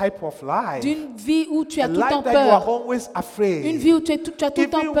fearful type of life, d'une vie où tu a as tout le life temps that you are peur. always afraid. Une vie où tu as tout le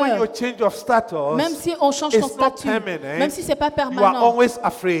temps Even when your peur. change of status, Même si on change ton it's not statut, permanent, même si ce n'est pas you are permanent, always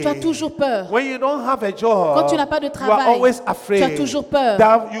afraid. tu as toujours peur. When you don't have a job, Quand tu n'as pas de you are travail, always afraid tu as toujours peur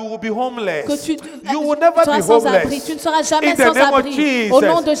that you will be homeless. que tu You will never seras be sans abri. homeless. Tu ne seras jamais In the sans name of abri. Au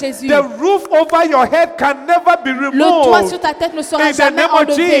nom de Jesus, Jésus. the roof over your head can never be Le toit sur removed. ta tête ne sera In the jamais name of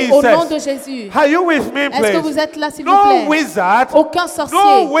enlevé. Au nom de Jesus. Jésus. Are you with me, Est-ce please? que vous êtes là, s'il vous No plaît? wizard, Aucun sorcier,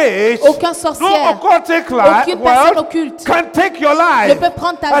 no witch, aucun no sorcière, occultic aucune personne occulte can take your ne life. peut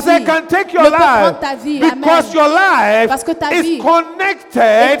prendre ta I said, vie. can take your Ne peut life prendre ta vie. because Amen. your life Parce que ta is vie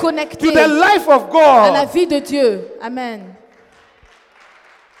connected est connectée to the life of à la God. vie de Dieu. Amen.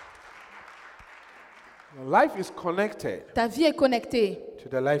 Your life is connected Ta vie est connectée to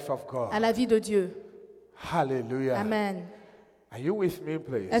the life of God. à la vie de Dieu. Hallelujah. Amen. Are you with me,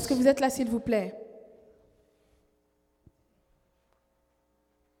 please? Est-ce que vous êtes là, s'il vous plaît?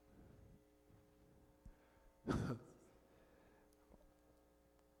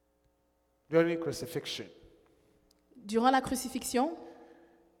 During crucifixion, Durant la crucifixion,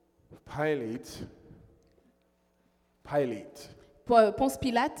 Pilate Ponce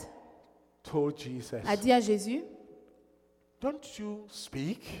Pilate told Jesus, a dit à Jésus, don't you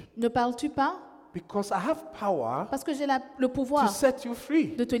speak? ne parles-tu pas? Because I have power Parce que j'ai le to pouvoir set you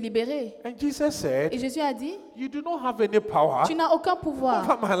free. de te libérer. And Jesus said, Et Jésus a dit, you do not have any power tu n'as aucun pouvoir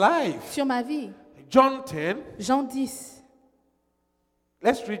over my life. sur ma vie. John 10, Jean 10.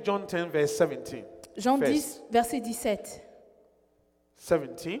 let's read John 10 verse 17. Jean First. 10, verset 17.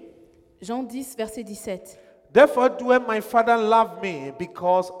 17. Jean 10, verset 17. Therefore doeth my Father love me,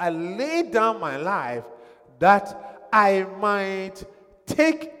 because I lay down my life that I might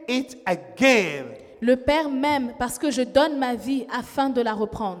take it again. Le Père m'aime parce que je donne ma vie afin de la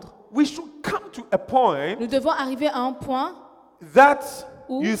reprendre. We should come to a point Nous devons arriver à un point that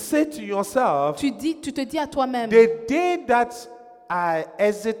où you say to yourself, tu te dis à toi-même, the day that I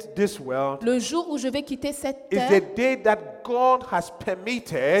exit this world le jour où je vais quitter cette is terre, the day that God has c'est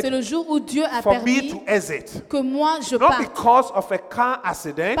permitted le jour où Dieu a for me permis to exit. que moi je Not parte. because of a car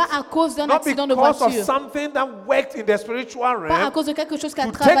accident, Pas à cause d'un not accident de because of voiture, something that worked in the spiritual pas à realm, cause de quelque chose qui a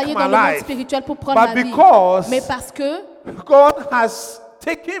to travaillé take dans my le monde life, spirituel pour prendre but ma vie, because mais parce que God has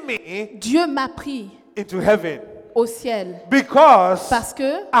taken me Dieu m'a pris into heaven. au ciel. Because Parce que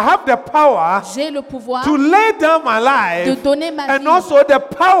I have the power j'ai le pouvoir to lay down my de life donner ma and vie also the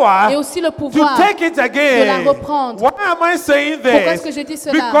et power aussi le to pouvoir take it de la again. reprendre. Why am I saying Pourquoi est-ce this? que je dis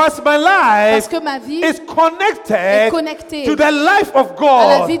cela? Because my Parce life que ma vie is connected est connectée to the life of God,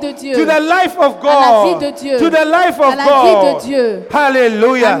 à la vie de Dieu, to the life of à la vie God, de Dieu, to the life of à la vie de God. Dieu.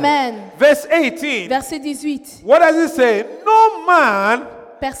 Hallelujah. Amen. Verse 18. Verset 18. What does it say? No man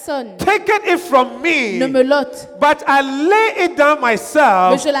Personne taketh it from me, ne me l'ôte, but I lay it down mais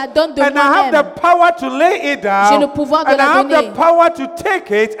myself. je la donne de And I have the moi-même. power to lay it down. J'ai le pouvoir de and la I have donner. the power to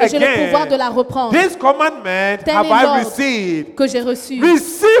take it Et j'ai le pouvoir de again. la reprendre. This commandment Tel have est I l'ordre received. que j'ai reçu.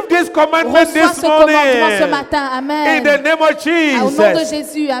 Receive this commandment Reçois this ce commandement ce morning. matin. In Amen. the name of Au nom de Jesus.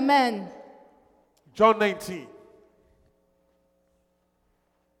 Jésus. Amen. John 19.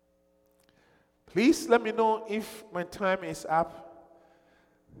 Please let me know if my time is up.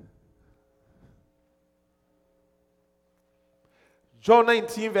 John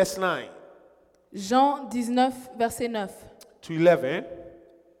 19, verse 9 Jean 19, verset 9. to 11.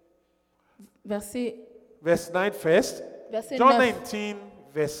 Verset, 9 first. verset John 9. 19,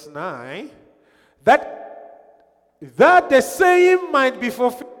 verse 9. That the saying might be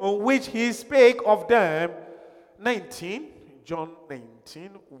fulfilled on which he spake of them. 19. John 19,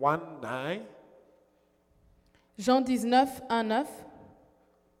 1, 9. Jean 19, 1, 9.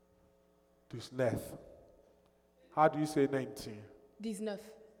 19. How do you say 19? 19.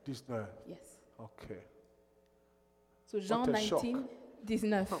 19. Yes. Okay. So Jean What a shock. 19,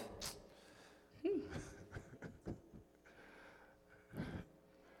 19.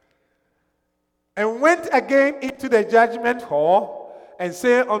 And went again into the judgment hall and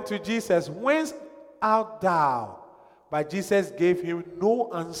said unto Jesus, Whence art thou? But Jesus gave him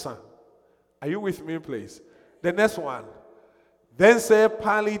no answer. Are you with me, please? The next one. Then said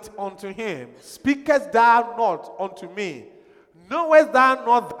Pilate unto him, Speakest thou not unto me? Knowest thou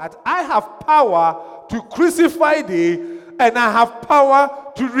not that I have power to crucify thee, and I have power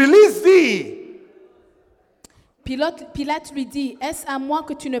to release thee? Pilate lui dit, est-ce à moi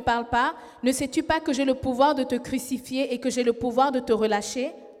que tu ne parles pas? Ne sais-tu pas que j'ai le pouvoir de te crucifier et que j'ai le pouvoir de te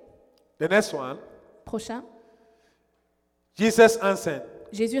relâcher? The next one. Prochain. Jesus answered,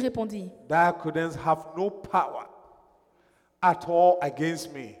 Jésus répondit, Thou couldst have no power at all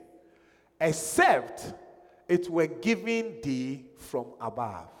against me, except it were given thee from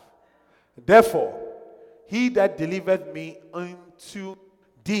above. Therefore, he that delivered me unto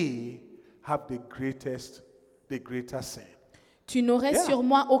thee have the greater sin. tu n'aurais Yeah. sur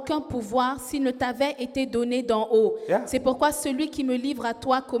moi aucun pouvoir s'il ne t'avait été donné d'en haut. Yeah. C'est pourquoi celui qui me livre à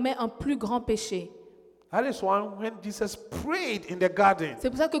toi commet un plus grand péché. That is why when Jesus prayed in the garden, C'est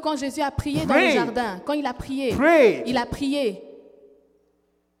pour ça que quand Jésus a prié dans Pray. le jardin, quand il a prié, Pray. il a prié.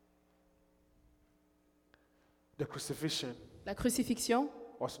 the crucifixion La crucifixion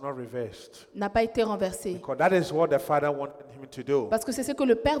was not reversed. n'a pas été renversée. Because that is what the Father wanted him to do. Parce que c'est ce que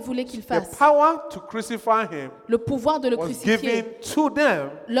le Père voulait qu'il The fasse. power to crucify him Le pouvoir de le was crucifier given to them.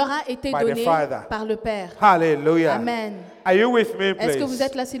 leur a été by the donné Father. par le Père. Hallelujah. Amen. Are you with me, Est-ce que vous please?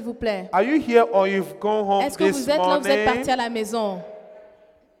 êtes là, s'il vous plaît? Are you here or you've gone home Est-ce que this vous êtes là, vous êtes morning? parti à la maison?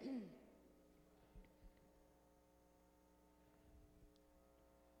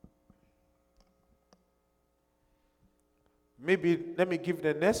 Maybe let me give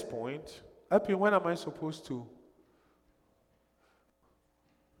the next point. Happy, when am I supposed to?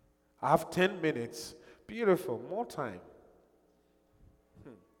 I have 10 minutes. Beautiful. More time.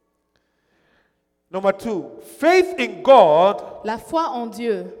 Number 2, faith in God La foi en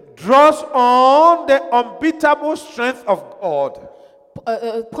Dieu draws on the unbeatable strength of God.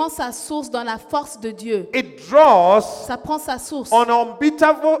 prend sa source dans la force de Dieu. It draws Ça prend sa source on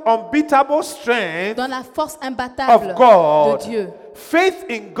unbeatable strength dans la force of imbattable God. de Dieu. Faith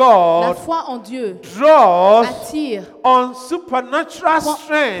in La God foi en Dieu draws attire, on supernatural prend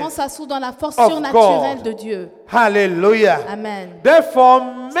strength. sa source dans la force of surnaturelle God. de Dieu. Hallelujah. Amen.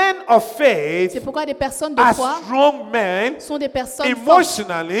 Therefore, men of faith C'est pourquoi des personnes de are foi strong men sont des personnes fortes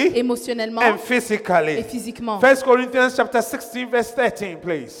emotionally émotionnellement and et physically. physiquement. 1 Corinthians chapter 16, verse 13,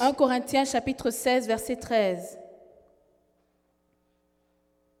 please. 1 Corinthiens chapitre 16 verset 13.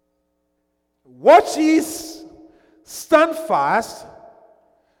 Watch ye, stand fast,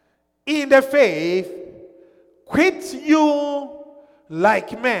 in the faith, quit you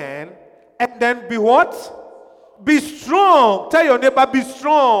like men, and then be what? Be strong. Tell your neighbor, be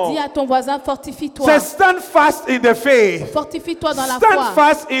strong. Dis à ton voisin, fortifie-toi. Say, stand fast in the faith. Fortifie-toi dans la Stand foi.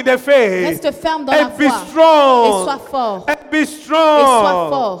 fast in the faith. Reste ferme dans la And be foi. Et strong. sois fort. And be Et strong. sois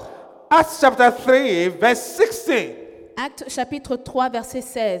fort. Acts chapter 3, verse 16. Acte chapitre 3, verset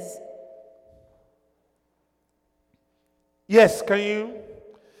 16. Yes, can you?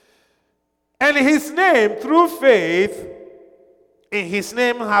 And his name, through faith, in his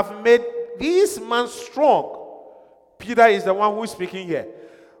name have made this man strong. Peter is the one who is speaking here.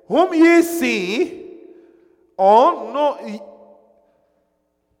 Whom ye see, or know,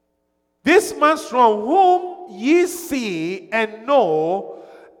 this man strong, whom ye see and know,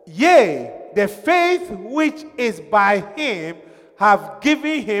 yea, the faith which is by him have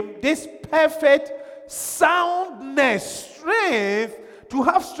given him this perfect soundness. Strength. To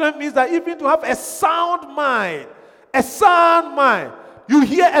have strength means that even to have a sound mind. A sound mind. You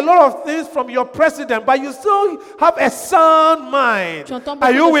hear a lot of things from your president, but you still have a sound mind. Tu entends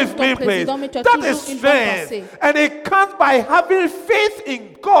Are beaucoup you de with choses de me, ton please? président, mais tu as That toujours is une bonne pensée. strength. And it comes by having faith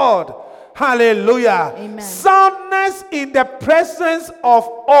in God. Hallelujah. Amen. Soundness in the presence of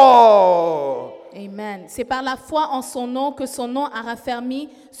all. Amen. C'est par la foi en son nom que son nom a raffermi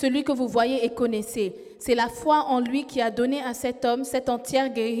celui que vous voyez et connaissez. C'est la foi en lui qui a donné à cet homme cette entière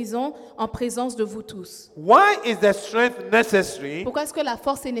guérison en présence de vous tous. Why is the strength necessary? Pourquoi est-ce que la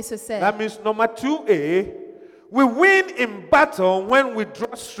force est nécessaire? That means number 2A, we win in battle when we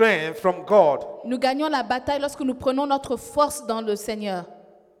draw strength from God. Nous gagnons la bataille lorsque nous prenons notre force dans le Seigneur.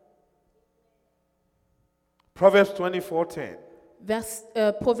 Proverbs 24:10.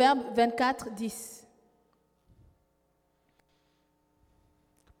 Proverbe 24, 10.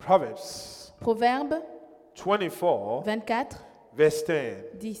 Proverbs Proverbe 24, 24, verse 10.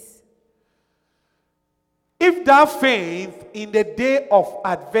 10. If thou faint in the day of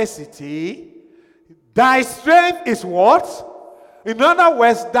adversity, thy strength is what? In other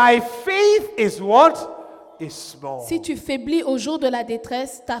words, thy faith is what? Is small. Si tu faiblis au jour de la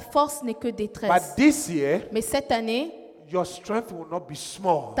détresse, ta force n'est que détresse. But this year, Mais cette année, your strength will not be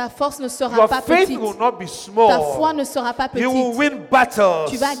small. ta force ne sera Your pas faith petite. will not be small. Ta foi ne sera pas You will petite. win battles.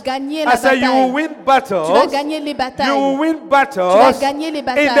 Tu vas gagner la I said you will bataille. win battles. Tu vas gagner les You will batailles. win Tu vas battles. gagner les In the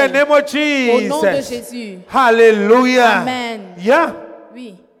batailles. name of Au nom de Jesus. Jésus. Hallelujah. Amen. Yeah.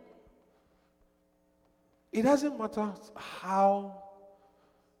 Oui. It doesn't matter how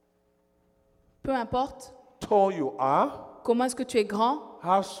Peu importe tall you are, comment est-ce que tu es grand,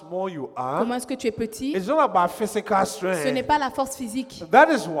 how small you are. comment est-ce que tu es petit. It's not about physical Ce n'est strength. pas la force physique. That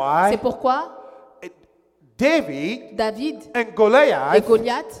is C'est why pourquoi David David and et Goliath,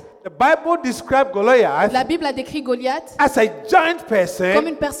 Goliath, the Bible described Goliath la Bible a décrit Goliath as a giant comme person,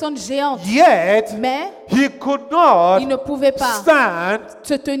 une personne géante. yet Mais he could not il ne pouvait pas stand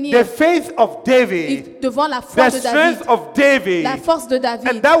se the tenir faith of David, devant la foi the de David, strength of David. la force de And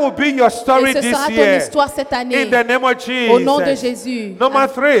David. that will be your story Et ce this sera ton year. histoire cette année. In the name of Au nom de Jesus. Jésus. Number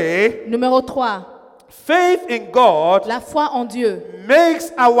 3, Numéro 3, faith in God la foi en Dieu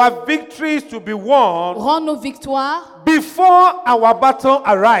makes our victories to be won rend nos victoires, before our battle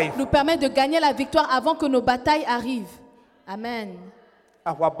arrive. nous permet de gagner la victoire avant que nos batailles arrivent. Amen.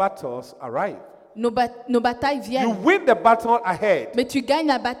 Our battles arrive. Nos batailles You viennent. win the battle ahead Mais tu gagnes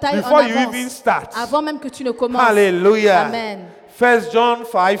la bataille en before you even avance, start. avant même que tu ne commences. Hallelujah. Amen. 1 John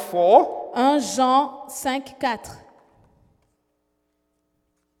 5:4. 1 Jean 5, 4.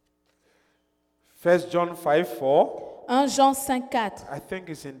 1 John 5:4. 1 Jean 5, 4. I think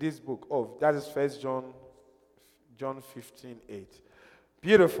it's in this book. Oh, that is 1 John 15:8.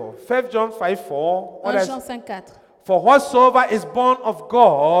 Beautiful. 1 John 5:4. 1 Jean 5, 4. For whatsoever is born of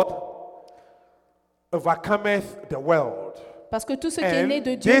God overcometh the world. Parce que tout ce qui est And né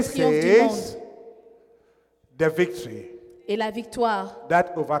de Dieu this triomphe du is monde. the victory Et la victoire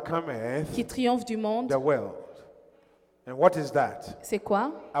that overcometh qui triomphe du monde, the world. And what is that? c'est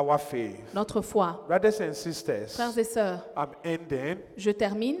quoi? Our faith. Notre foi. Brothers and sisters, Frères et sœurs, I'm ending je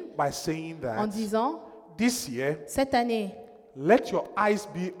termine by saying en that disant, this year, cette année, let your eyes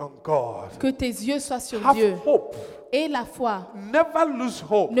be on God. que tes yeux soient sur Have Dieu. hope. Et la foi. Never lose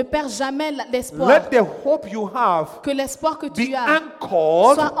hope. Ne perds jamais l'espoir. Let the hope you have Que l'espoir que tu be as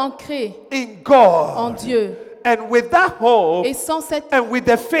anchored soit ancré in God. en Dieu. And with that hope Et sans cette and with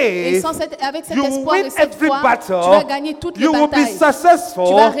the faith, avec cet you espoir win et cette every foi, battle. tu vas gagner toutes les You will be batailles. successful.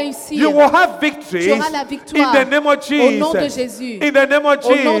 Tu vas réussir. You will have victory. Tu auras la victoire. In the name of Jesus. Au nom de Jésus. In the name of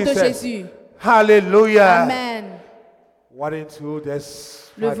Au nom de Jesus. Jésus. Hallelujah. Amen. Why don't you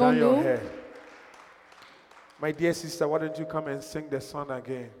just bow down your Levons-nous. head? My dear sister, why don't you come and sing the song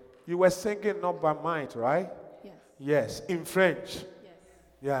again? You were singing not by might, right? Yes. Yes, in French. Yes.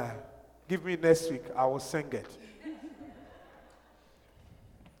 Yeah. Give me next week. I will sing it.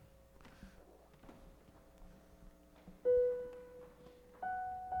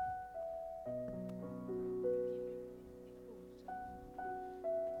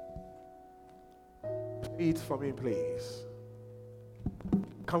 Feet for me, please.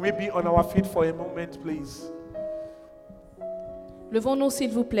 Can we be on our feet for a moment, please? Levons-nous,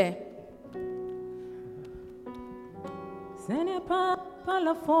 s'il vous plaît. Ce n'est pas par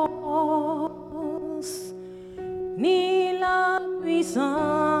la force ni la puissance,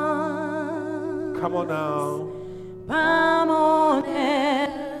 Come on now. par mon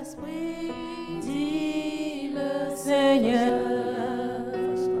esprit, dit le Seigneur.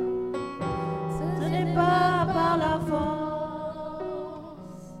 Ce n'est pas par la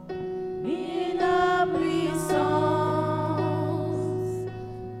force ni la puissance,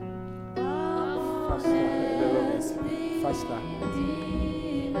 par mon esprit, Faster.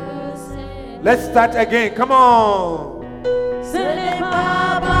 dit le Seigneur. Let's start again. Come on. Ce n'est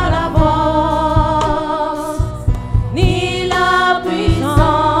pas par la force ni la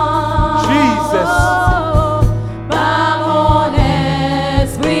puissance, Jesus. par mon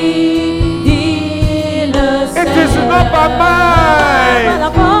esprit, dit le Seigneur. It is not by Par might. la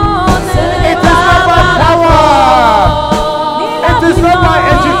force, ce n'est It is pas not by par la power. force, ni la It is not by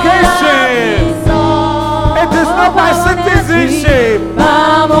puissance, education. It is not by citizenship.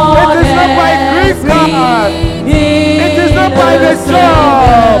 par mon It is not by green card. It is not by the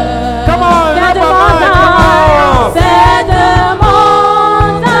job. Come on, not by might. Come on. Cette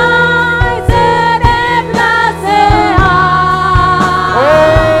montagne se déplacera.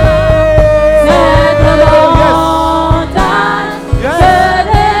 Cette montagne Yes. se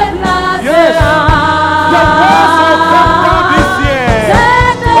Yes. The walls will come down déplacera. this year.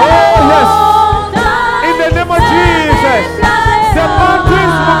 Cette Oh, yes. montagne In the name of se Jesus. The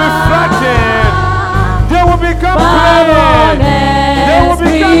mountains will be flattened. They will become par plain. mon They will become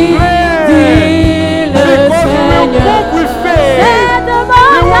esprit, plain. dit le Because we will Seigneur. move with faith. Cette We will move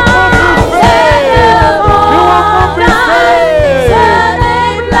montagne, with faith. We will move with faith.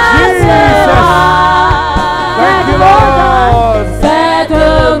 Thank you, Lord. Cette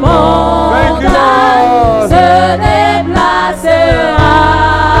montagne Thank you, Lord. se déplacera.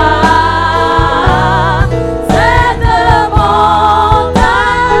 Cette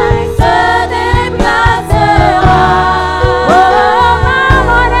montagne se déplacera. Oh, par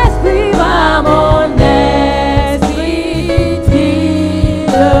mon esprit, dit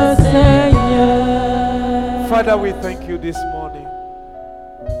le Seigneur. Father, we thank you this morning.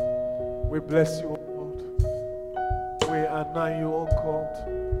 We bless you, O Lord. We honor you, O God.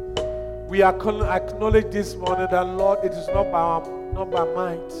 We acknowledge this morning that, Lord, it is not by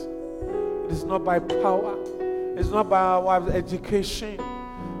might. It is not by power. It's not by our education.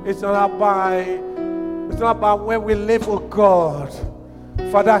 It's not by where we live, oh God.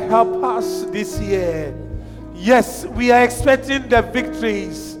 Father, help us this year. Yes, we are expecting the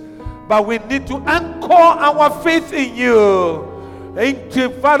victories, but we need to anchor our faith in you.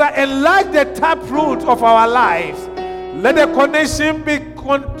 Father, enlarge the taproot of our lives. Let the connection be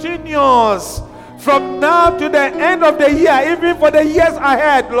continuous from now to the end of the year, even for the years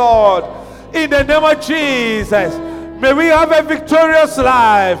ahead, Lord. In the name of Jesus, may we have a victorious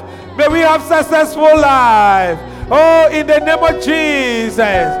life. May we have successful life. Oh, in the name of Jesus,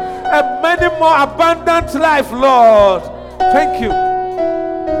 and many more abundant life, Lord. Thank you.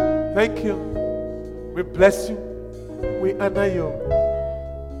 Thank you. We bless you. We honor you.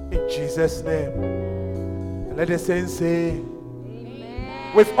 In Jesus' name. And let the saints say,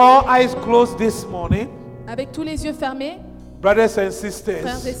 with all eyes closed this morning, Avec tous les yeux fermés, brothers and frères et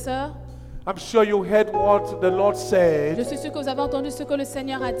sisters, sœurs, I'm sure you heard what the Lord je said, suis sûr que vous avez entendu ce que le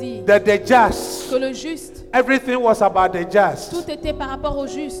Seigneur a dit. that the just, Que le juste, everything was about the just. tout était par rapport au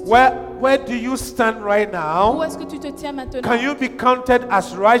juste. Where do you stand right Où now? est-ce que tu te tiens maintenant? Can you be counted as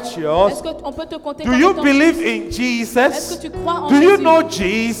Est-ce righteous? qu'on peut te compter Do comme you étant believe juste? in Est-ce Jesus? que tu crois en Do you Jésus? know Tu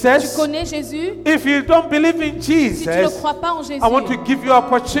Jesus? connais Jésus? If you don't believe in Si tu ne Jesus, crois pas en Jésus, I want to give you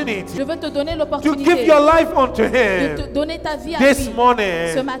opportunity je veux te donner to l'opportunité give your life unto de te Him donner ta vie à this lui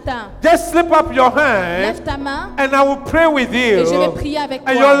morning. ce matin. Just slip up your hand Lève ta main and I will pray with et je vais you. prier avec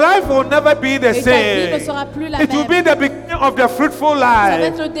And your toi. life will never be the Et ta vie ne same. sera plus la It will be même. the beginning of the fruitful Ça va life.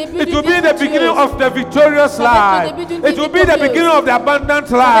 être le début It d'une will vie be the beginning fructueuse. of the victorious Ça va être life. le début d'une vie It will be the victorieuse. beginning of the abundant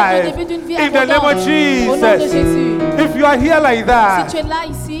Ça va être le life. début d'une vie In the name of abondante. Au nom de Jesus. Jésus. If you are here like Si that, tu es là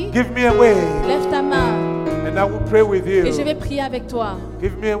ici, give me a way lève ta main and I will pray with et je you. vais prier avec toi.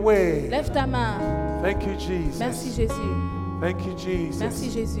 Give me a way. Lève ta main. Thank you, Jesus. Merci Jésus. Thank you, Jesus.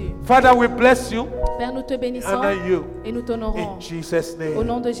 Merci Jésus. Father, we bless you, Père, nous te bénissons honor you et nous t'honorons in Jesus' au name.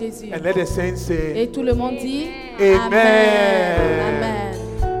 nom de Jésus. And let the saints say, Et tout le monde dit Amen.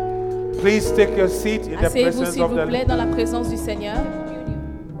 Amen. please take your seat in the Asseyez-vous presence s'il of vous the plaît dans la présence du Seigneur.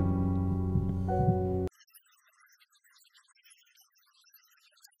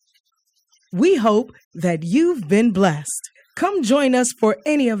 We hope that you've been blessed. Come join us for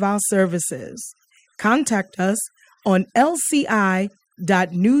any of our services. Contact us on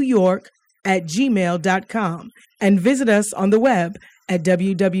lci.newyork@gmail.com and visit us on the web at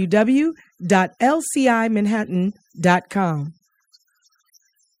www.lcimanhattan.com.